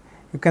kx.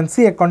 You can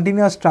see a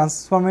continuous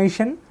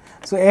transformation.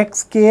 So,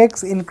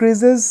 kx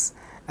increases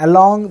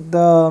along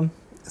the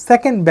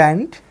second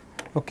band.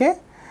 Okay.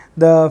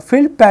 The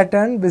field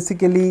pattern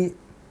basically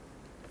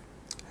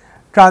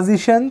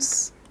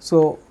transitions.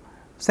 So,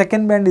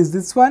 second band is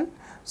this one.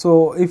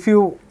 So, if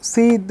you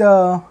see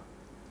the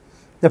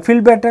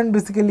field pattern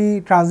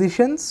basically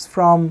transitions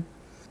from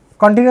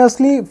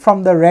continuously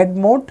from the red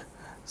mode.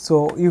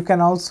 So, you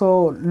can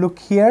also look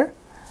here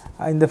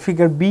in the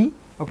figure B,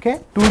 okay,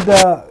 to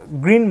the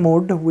green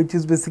mode, which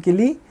is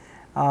basically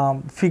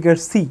figure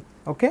C,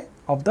 okay,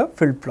 of the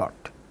field plot.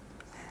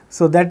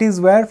 So, that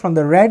is where from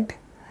the red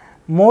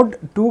mode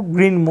to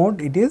green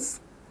mode it is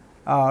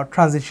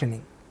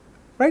transitioning,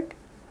 right.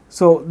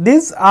 So,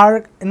 these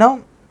are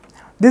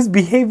this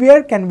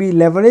behavior can be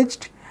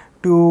leveraged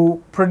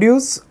to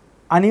produce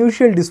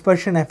unusual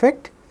dispersion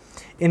effect,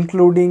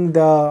 including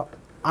the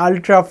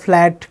ultra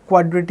flat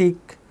quadric,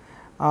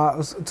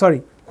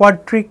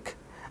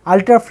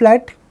 ultra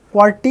flat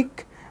quartic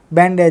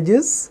band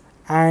edges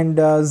and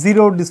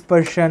zero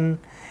dispersion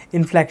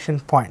inflection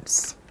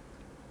points.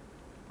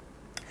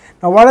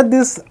 Now, what are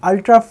these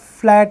ultra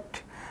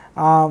flat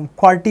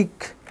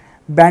quartic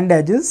band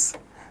edges?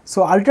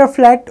 So, ultra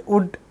flat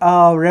would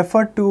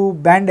refer to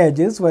band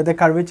edges where the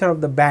curvature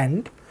of the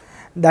band,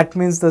 that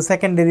means the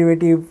second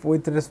derivative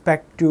with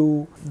respect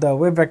to the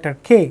wave vector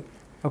k,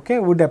 okay,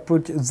 would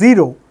approach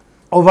 0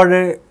 over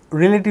a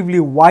relatively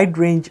wide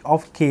range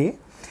of k,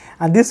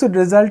 and this would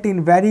result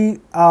in very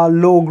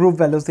low group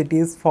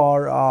velocities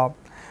for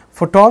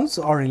photons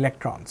or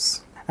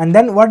electrons. And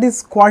then what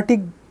is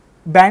quartic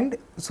band?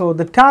 So,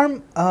 the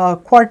term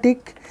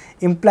quartic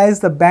implies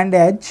the band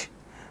edge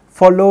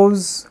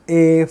follows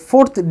a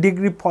fourth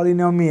degree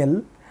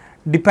polynomial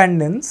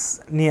dependence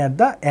near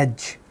the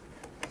edge.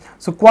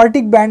 So,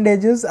 quartic band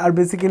edges are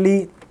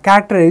basically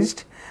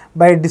characterized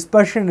by a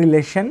dispersion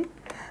relation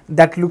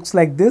that looks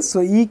like this.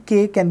 So, E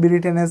k can be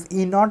written as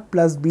E naught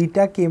plus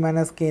beta k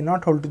minus k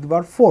naught whole to the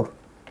power 4.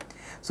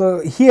 So,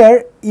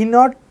 here E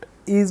naught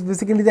is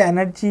basically the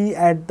energy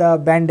at the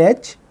band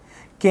edge,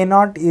 k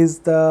naught is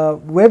the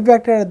wave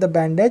vector at the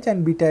band edge,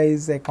 and beta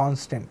is a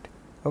constant.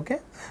 Okay.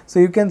 So,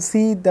 you can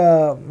see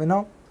the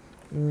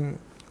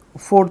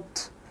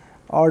fourth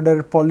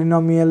order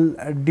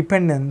polynomial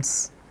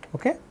dependence.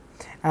 Okay.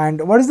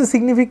 And what is the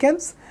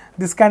significance?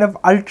 This kind of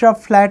ultra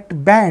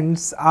flat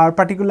bands are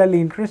particularly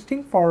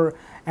interesting for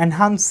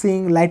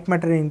enhancing light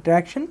matter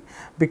interaction,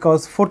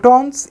 because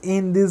photons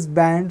in these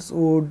bands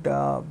would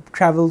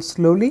travel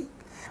slowly.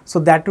 So,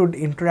 that would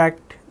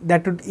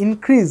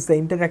increase the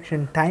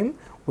interaction time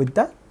with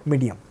the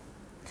medium.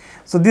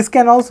 So, this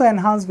can also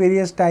enhance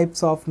various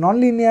types of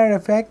nonlinear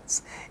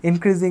effects,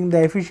 increasing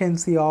the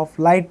efficiency of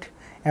light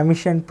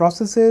emission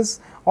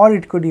processes, or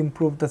it could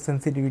improve the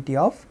sensitivity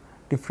of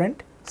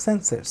different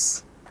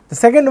sensors. The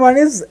second one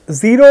is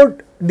zero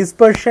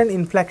dispersion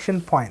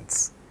inflection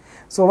points.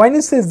 So, when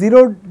you say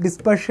zero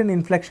dispersion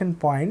inflection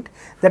point,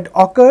 that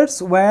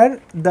occurs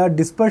where the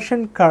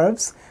dispersion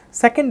curve's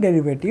second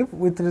derivative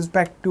with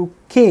respect to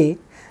k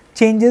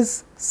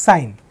changes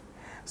sign.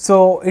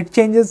 So, it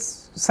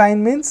changes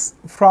sign means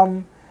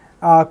from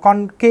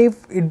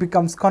concave it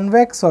becomes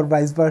convex or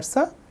vice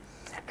versa,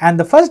 and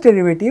the first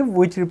derivative,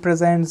 which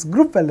represents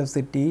group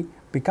velocity,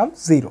 becomes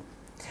 0.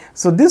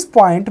 So, this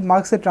point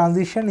marks a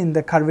transition in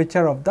the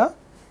curvature of the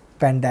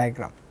band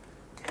diagram.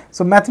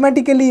 So,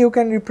 mathematically you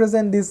can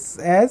represent this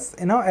as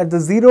at the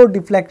zero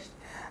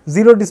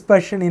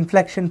dispersion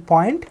inflection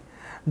point,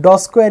 dou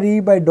square E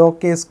by dou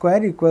k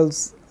square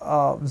equals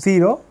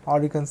 0,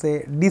 or you can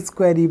say d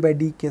square E by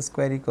dk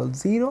square equals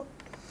 0,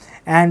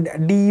 and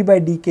dE by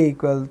dk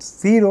equals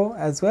 0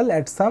 as well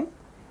at some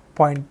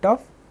point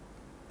of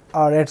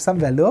or at some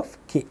value of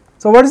k.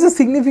 So, what is the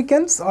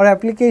significance or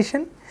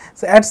application?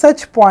 So, at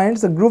such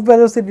points the group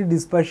velocity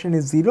dispersion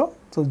is 0.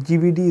 So,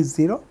 GVD is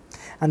 0,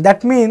 and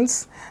that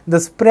means the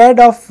spread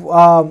of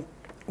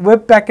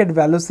wave packet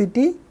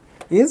velocity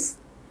is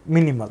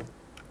minimal.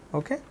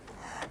 Okay.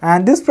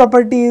 And this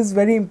property is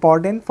very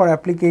important for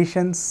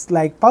applications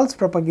like pulse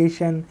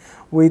propagation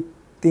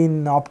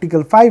within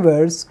optical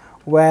fibers,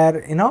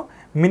 where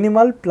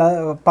minimal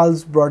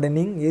pulse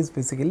broadening is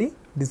basically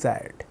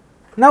desired.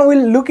 Now, we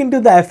will look into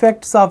the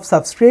effects of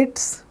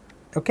substrates,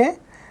 okay,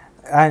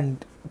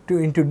 and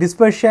into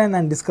dispersion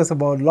and discuss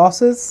about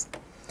losses.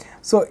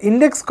 So,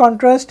 index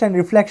contrast and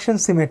reflection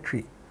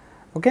symmetry.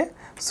 Okay.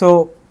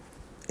 So,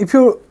 if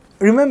you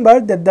remember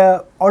that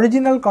the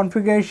original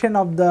configuration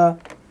of the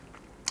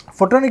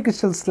photonic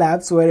crystal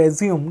slabs were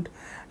assumed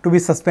to be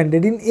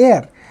suspended in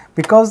air,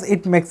 because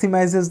it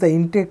maximizes the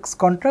index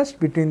contrast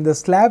between the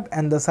slab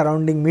and the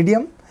surrounding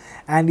medium,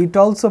 and it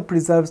also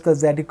preserves the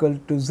z equal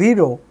to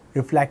 0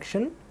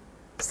 reflection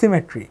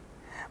symmetry.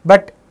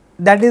 But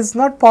that is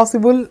not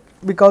possible,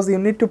 because you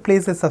need to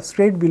place a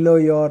substrate below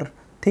your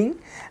thing,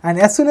 and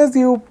as soon as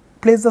you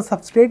place the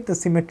substrate, the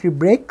symmetry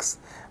breaks.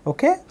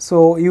 Okay.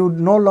 So, you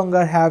no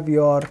longer have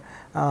your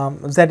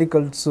z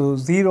equals to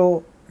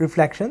 0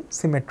 reflection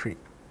symmetry.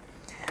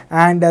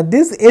 And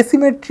this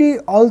asymmetry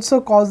also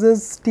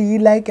causes TE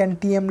like and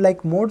TM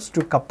like modes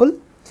to couple.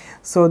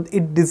 So,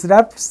 it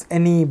disrupts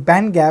any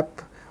band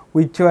gap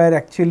which were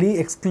actually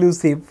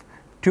exclusive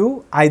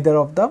to either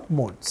of the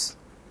modes.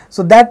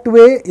 So, that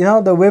way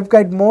the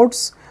waveguide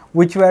modes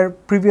which were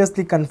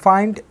previously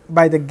confined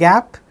by the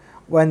gap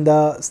when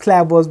the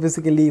slab was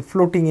basically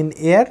floating in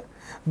air,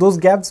 those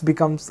gaps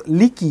becomes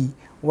leaky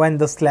when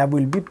the slab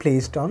will be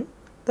placed on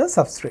the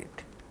substrate.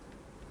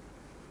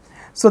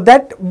 So,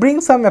 that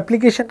brings some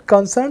application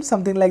concerns,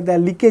 something like the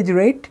leakage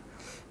rate.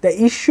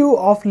 The issue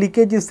of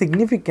leakage is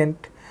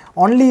significant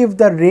only if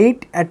the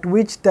rate at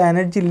which the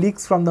energy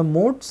leaks from the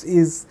modes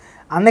is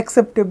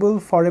unacceptable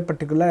for a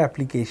particular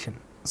application.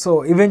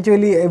 So,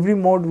 eventually every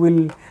mode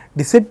will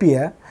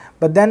disappear,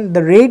 but then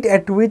the rate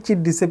at which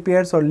it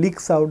disappears or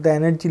leaks out, the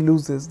energy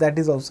loses, that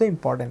is also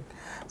important.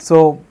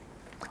 So,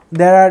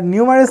 there are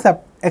numerous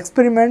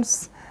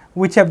experiments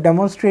which have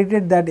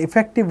demonstrated that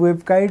effective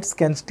waveguides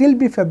can still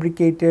be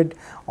fabricated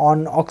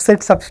on oxide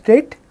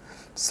substrate.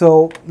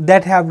 So,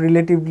 that have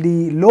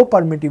relatively low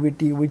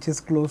permittivity, which is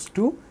close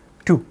to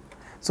 2.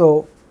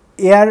 So,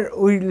 air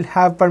will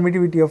have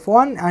permittivity of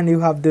 1, and you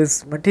have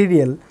this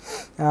material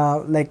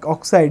like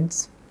oxide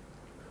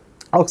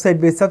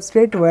based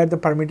substrate where the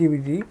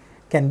permittivity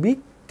can be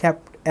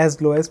kept as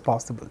low as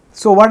possible.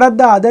 So, what are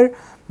the other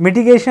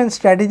mitigation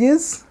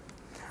strategies?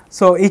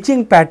 So,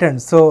 etching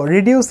patterns. So,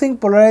 reducing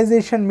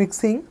polarization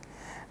mixing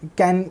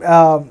can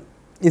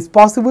is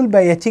possible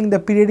by etching the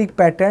periodic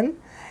pattern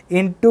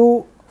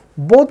into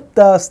both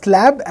the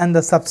slab and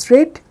the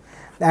substrate,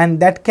 and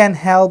that can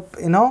help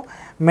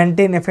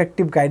maintain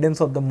effective guidance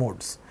of the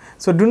modes.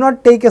 So, do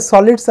not take a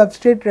solid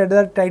substrate,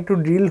 rather try to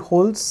drill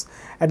holes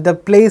at the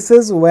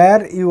places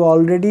where you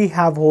already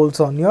have holes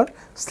on your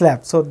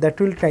slab. So, that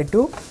will try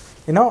to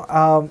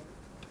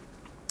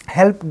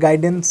help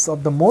guidance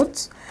of the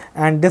modes.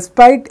 And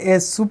despite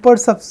a super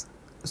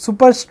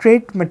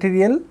straight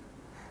material,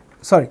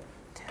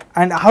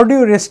 and how do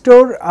you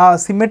restore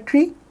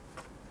symmetry?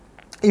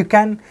 You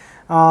can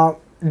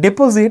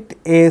deposit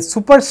a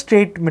super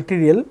straight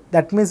material,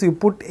 that means you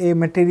put a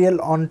material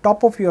on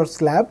top of your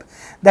slab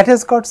that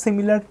has got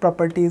similar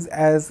properties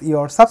as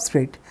your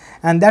substrate,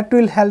 and that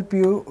will help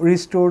you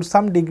restore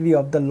some degree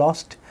of the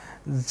lost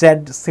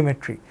Z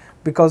symmetry,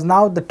 because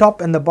now the top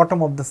and the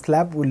bottom of the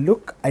slab will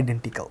look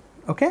identical.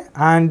 Okay.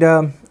 And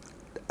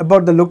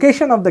about the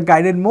location of the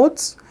guided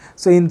modes.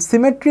 So, in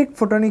symmetric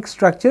photonic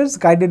structures,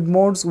 guided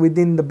modes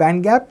within the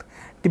band gap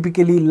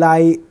typically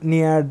lie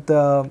near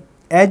the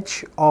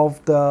edge of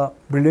the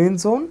Brillouin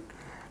zone.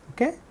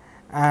 Okay.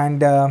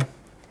 And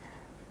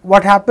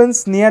what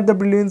happens near the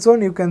Brillouin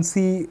zone? You can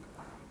see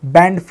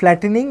band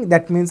flattening.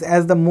 That means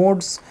as the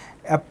modes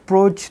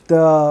approach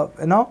the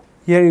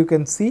here you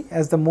can see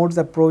as the modes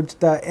approach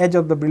the edge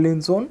of the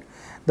Brillouin zone,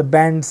 the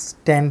bands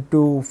tend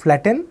to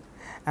flatten,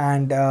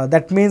 and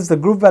that means the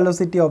group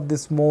velocity of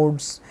these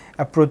modes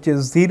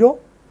approaches 0.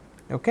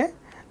 Okay.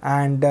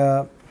 And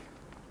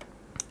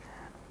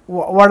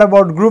what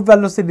about group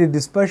velocity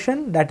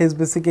dispersion? That is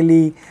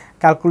basically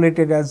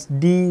calculated as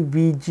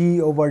dVg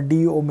over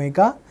d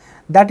omega.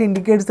 That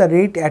indicates the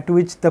rate at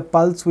which the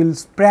pulse will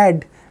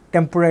spread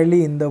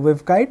temporally in the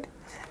waveguide.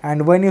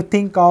 And when you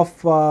think of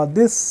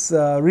this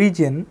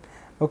region,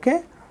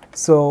 okay,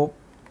 so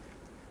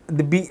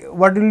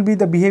what will be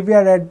the behavior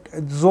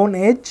at zone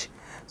edge?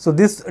 So,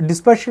 this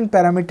dispersion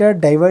parameter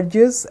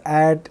diverges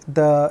at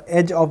the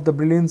edge of the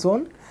Brillouin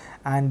zone,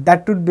 and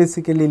that would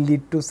basically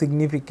lead to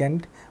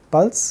significant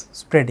pulse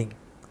spreading,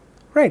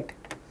 right.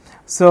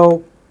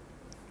 So,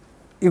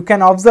 you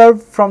can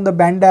observe from the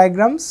band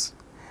diagrams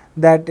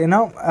that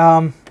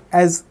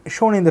as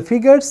shown in the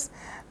figures,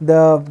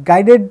 the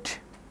guided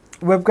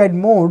waveguide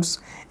modes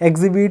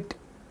exhibit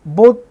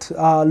both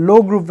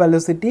low group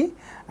velocity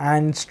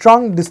and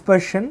strong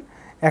dispersion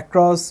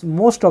across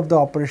most of the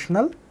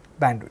operational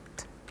bandwidth.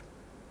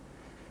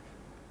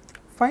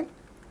 Fine.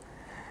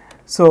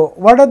 So,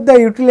 what are the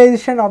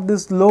utilization of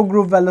this low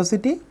group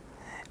velocity?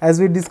 As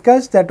we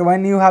discussed that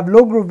when you have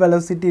low group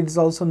velocity, it is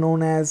also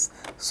known as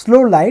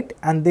slow light,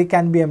 and they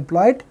can be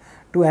employed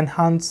to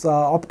enhance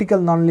optical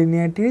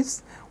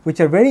nonlinearities,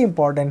 which are very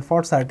important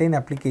for certain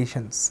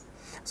applications.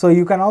 So,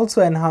 you can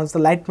also enhance the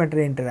light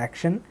matter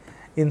interaction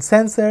in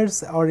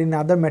sensors or in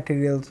other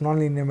materials,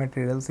 nonlinear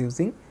materials,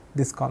 using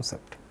this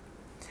concept.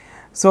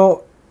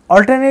 So,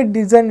 Alternate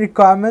design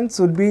requirements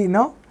would be,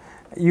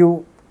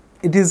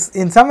 it is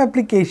in some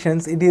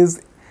applications it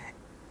is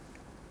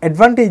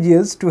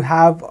advantageous to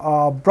have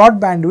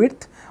broad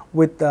bandwidth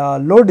with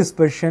low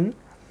dispersion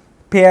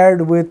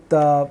paired with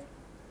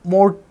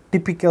more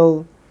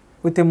typical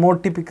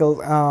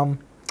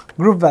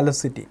group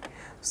velocity.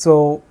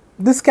 So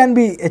this can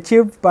be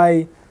achieved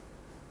by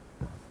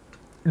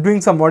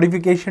doing some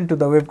modification to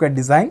the waveguide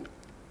design.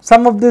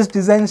 Some of these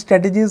design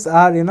strategies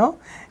are,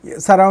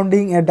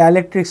 surrounding a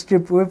dielectric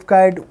strip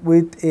waveguide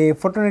with a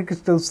photonic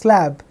crystal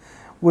slab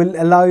will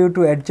allow you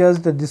to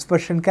adjust the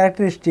dispersion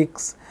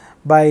characteristics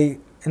by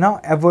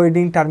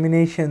avoiding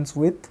terminations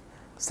with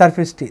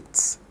surface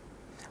states.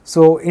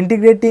 So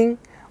integrating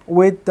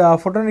with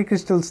photonic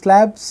crystal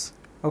slabs,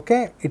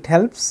 okay, it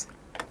helps.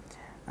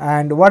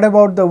 And what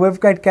about the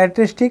waveguide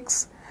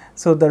characteristics?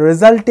 So the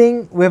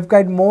resulting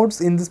waveguide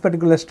modes in this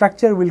particular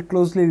structure will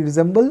closely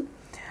resemble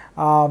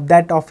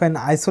that of an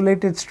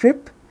isolated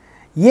strip,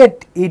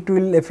 yet it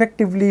will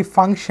effectively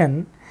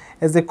function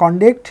as a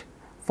conduit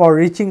for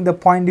reaching the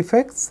point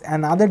defects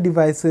and other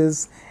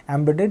devices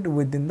embedded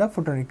within the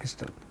photonic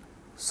crystal.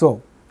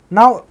 So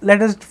now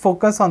let us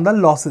focus on the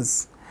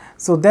losses.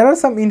 So there are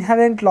some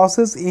inherent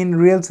losses in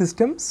real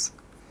systems,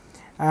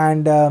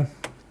 and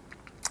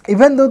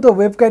even though the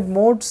waveguide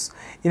modes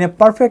in a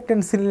perfect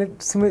and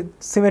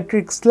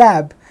symmetric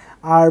slab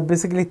are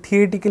basically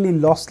theoretically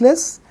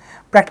lossless,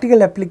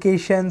 practical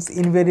applications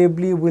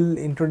invariably will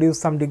introduce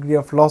some degree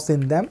of loss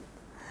in them.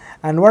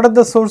 And what are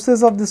the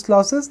sources of these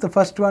losses? The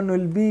first one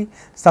will be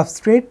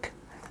substrate.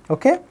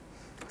 Okay.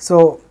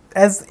 So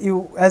as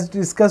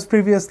discussed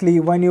previously,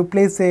 when you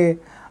place a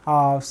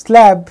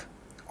slab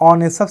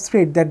on a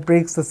substrate, that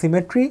breaks the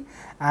symmetry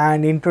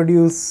and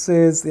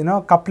introduces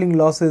coupling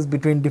losses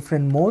between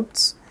different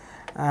modes.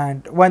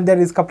 And when there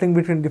is coupling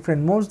between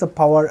different modes, the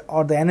power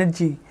or the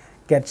energy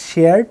gets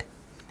shared.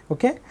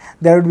 Okay.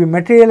 There would be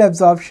material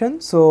absorption.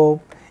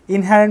 So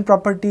inherent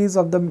properties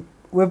of the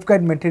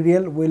waveguide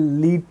material will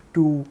lead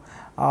to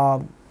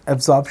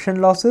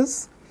absorption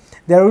losses.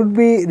 There would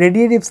be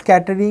radiative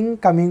scattering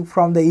coming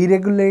from the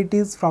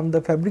irregularities from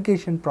the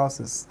fabrication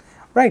process,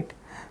 right.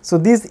 So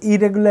these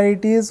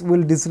irregularities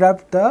will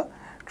disrupt the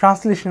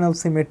translational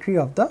symmetry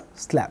of the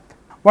slab.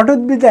 What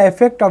would be the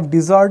effect of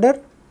disorder?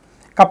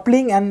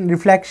 Coupling and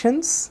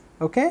reflections.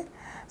 Okay.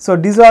 So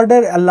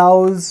disorder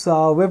allows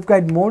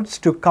waveguide modes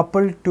to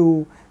couple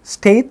to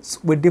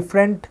states with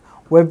different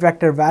wave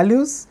vector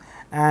values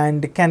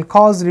and can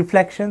cause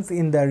reflections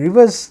in the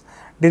reverse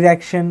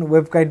direction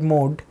waveguide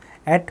mode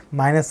at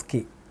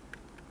 -k.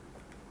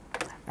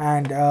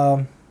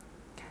 And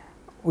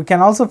we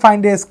can also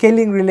find a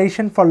scaling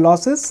relation for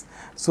losses.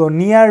 So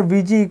near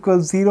Vg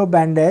equals 0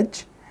 band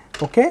edge,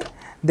 okay,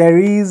 there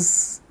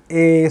is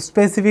a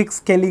specific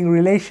scaling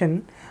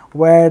relation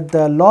where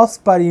the loss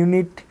per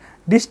unit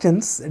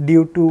distance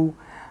due to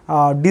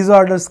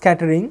disorder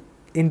scattering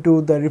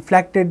into the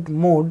reflected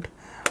mode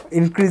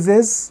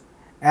increases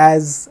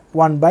as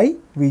 1 by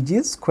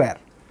Vg square.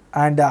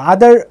 And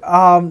other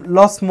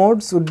loss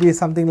modes would be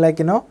something like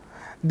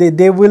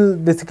they will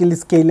basically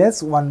scale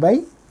as 1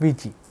 by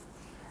Vg.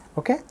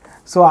 Okay.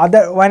 So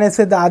when I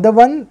say the other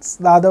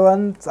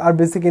ones are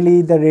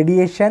basically the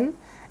radiation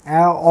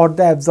or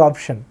the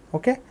absorption.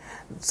 Okay.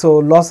 So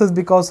losses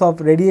because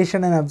of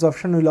radiation and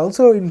absorption will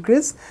also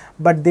increase,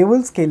 but they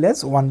will scale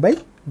as 1 by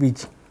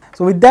Vg.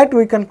 So with that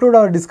we conclude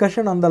our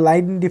discussion on the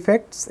line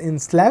defects in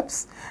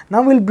slabs.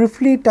 Now we will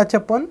briefly touch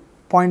upon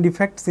point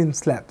defects in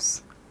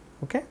slabs.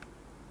 Okay.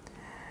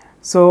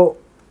 So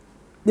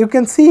you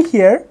can see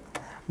here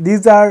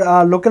these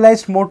are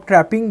localized mode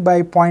trapping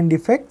by point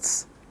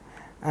defects,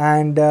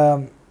 and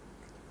a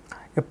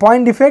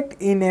point defect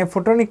in a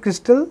photonic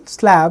crystal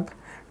slab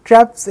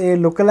traps a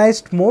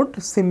localized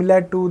mode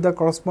similar to the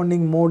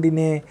corresponding mode in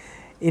a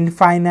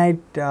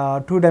infinite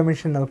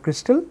two-dimensional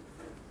crystal.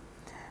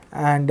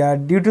 And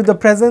due to the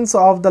presence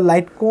of the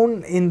light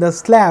cone in the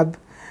slab,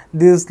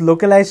 these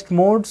localized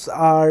modes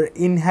are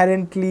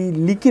inherently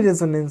leaky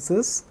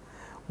resonances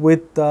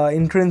with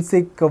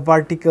intrinsic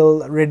vertical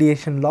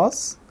radiation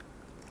loss.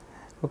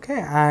 Okay.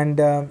 And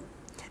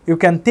you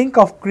can think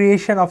of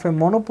creation of a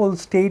monopole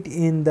state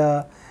in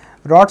the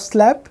rod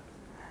slab.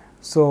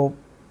 So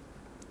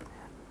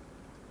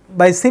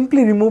by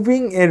simply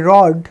removing a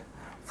rod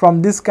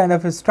from this kind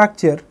of a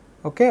structure,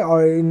 okay,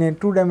 or in a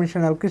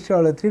two-dimensional crystal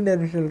or a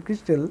three-dimensional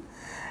crystal,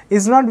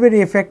 is not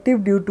very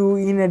effective due to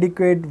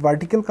inadequate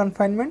vertical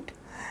confinement.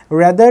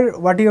 Rather,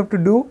 what you have to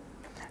do,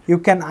 you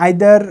can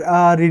either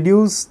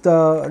reduce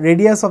the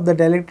radius of the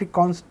dielectric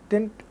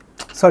constant,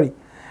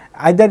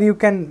 either you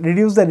can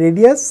reduce the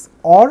radius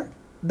or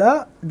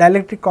the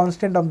dielectric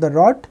constant of the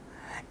rod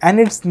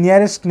and its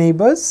nearest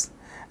neighbors,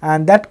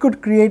 and that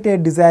could create a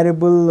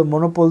desirable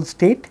monopole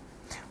state.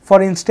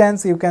 For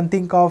instance, you can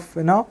think of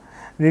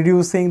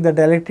reducing the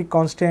dielectric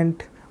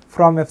constant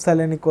from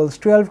epsilon equals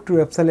 12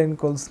 to epsilon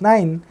equals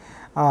 9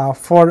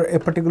 for a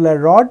particular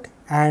rod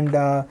and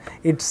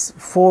its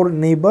 4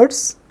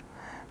 neighbors.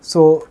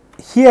 So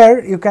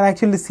here you can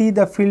actually see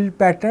the field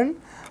pattern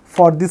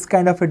for this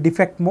kind of a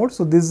defect mode.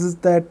 So, this is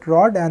that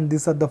rod and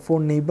these are the 4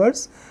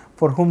 neighbors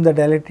for whom the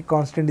dielectric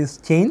constant is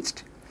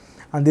changed,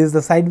 and this is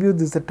the side view,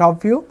 this is the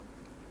top view.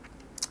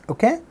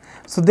 Okay.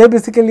 So, they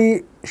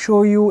basically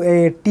show you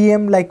a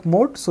TM like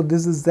mode. So,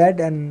 this is Z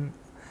and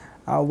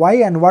Y,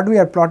 and what we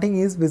are plotting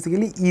is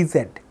basically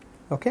EZ.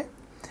 Okay.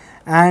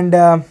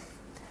 And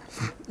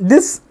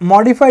this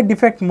modified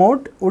defect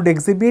mode would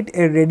exhibit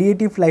a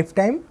radiative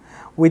lifetime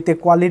with a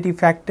quality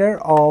factor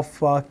of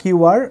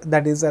QR,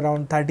 that is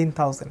around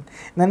 13,000. In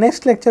the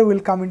next lecture, we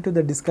will come into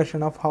the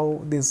discussion of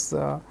how these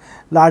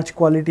large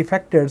quality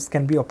factors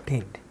can be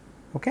obtained.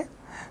 Okay.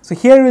 So,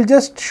 here we will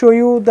just show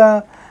you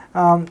the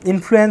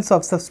influence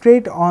of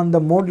substrate on the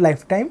mode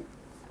lifetime.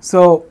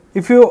 So,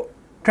 if you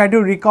try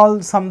to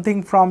recall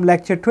something from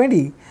lecture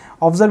 20,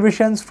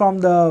 observations from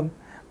the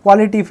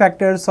quality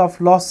factors of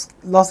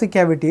lossy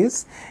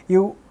cavities,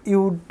 you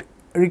would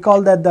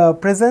recall that the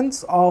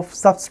presence of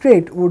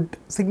substrate would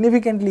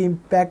significantly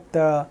impact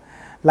the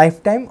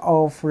lifetime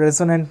of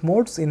resonant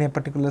modes in a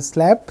particular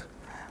slab.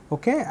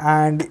 Okay.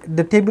 And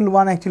the table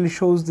 1 actually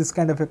shows this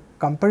kind of a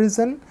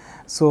comparison.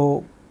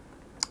 So,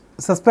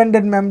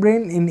 suspended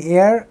membrane in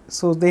air,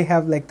 so they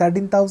have like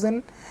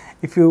 13,000.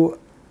 If you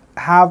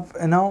have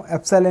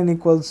epsilon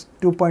equals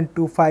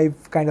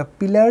 2.25 kind of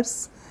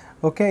pillars,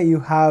 okay, you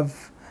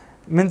have,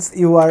 means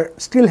you are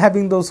still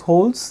having those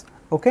holes.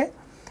 Okay.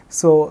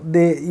 So,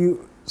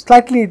 you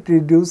slightly it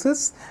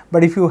reduces,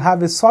 but if you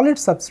have a solid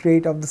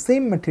substrate of the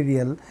same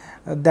material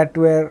that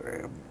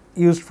were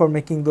used for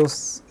making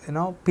those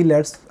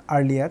pillars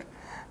earlier,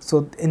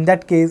 so in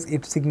that case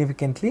it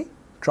significantly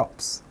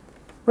drops,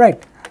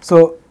 right.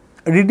 So,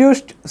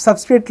 reduced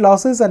substrate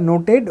losses are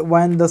noted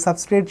when the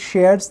substrate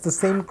shares the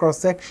same cross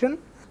section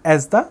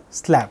as the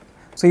slab.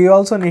 So, you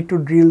also need to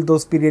drill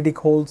those periodic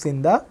holes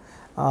in the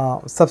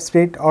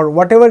substrate, or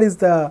whatever is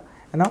the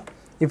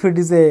if it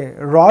is a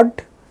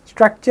rod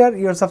structure,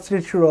 your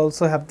substrate should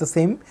also have the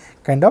same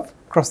kind of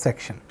cross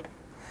section.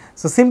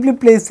 So, simply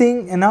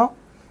placing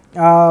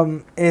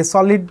a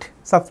solid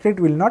substrate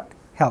will not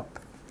help.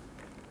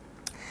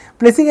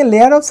 Placing a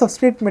layer of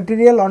substrate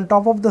material on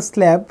top of the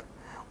slab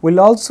will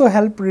also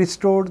help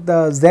restore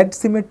the Z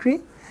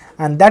symmetry,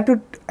 and that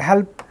would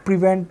help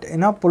prevent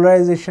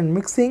polarization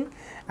mixing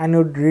and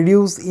would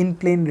reduce in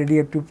plane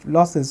radiative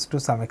losses to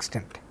some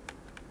extent.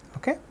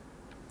 Okay.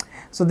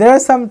 So, there are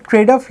some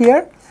trade off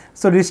here.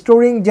 So,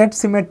 restoring Z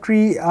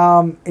symmetry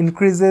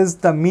increases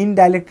the mean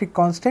dielectric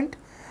constant,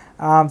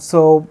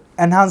 so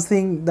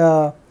enhancing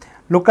the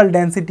local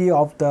density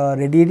of the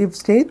radiative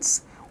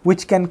states,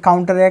 which can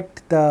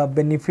counteract the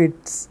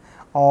benefits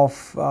of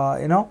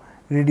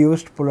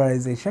reduced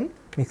polarization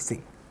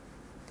mixing.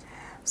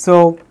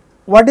 So,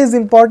 what is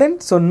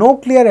important? So, no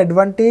clear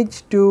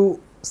advantage to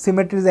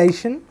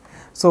symmetrization.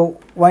 So,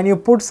 when you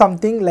put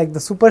something like the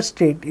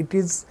superstrate, it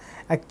is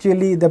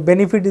actually the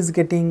benefit is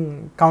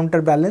getting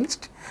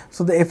counterbalanced.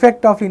 So, the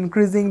effect of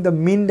increasing the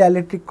mean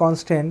dielectric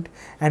constant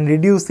and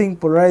reducing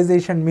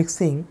polarization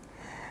mixing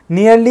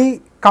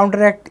nearly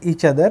counteract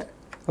each other.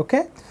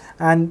 Okay.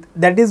 And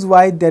that is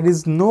why there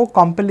is no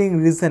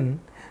compelling reason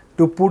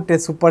to put a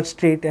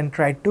superstrate and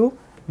try to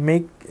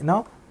make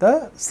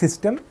the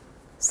system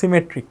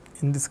symmetric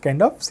in this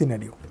kind of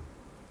scenario.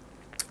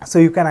 So,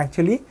 you can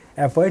actually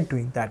avoid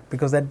doing that,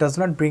 because that does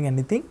not bring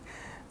anything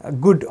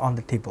good on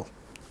the table.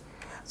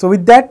 So,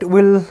 with that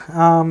we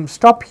will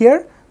stop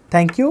here.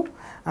 Thank you,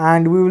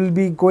 and we will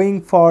be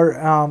going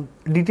for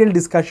detailed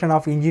discussion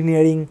of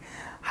engineering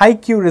high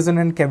Q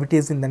resonant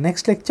cavities in the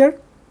next lecture.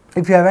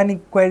 If you have any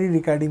query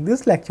regarding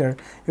this lecture,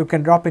 you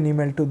can drop an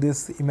email to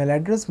this email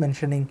address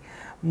mentioning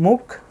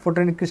MOOC,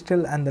 photonic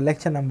crystal and the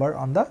lecture number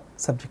on the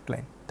subject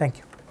line. Thank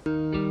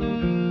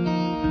you.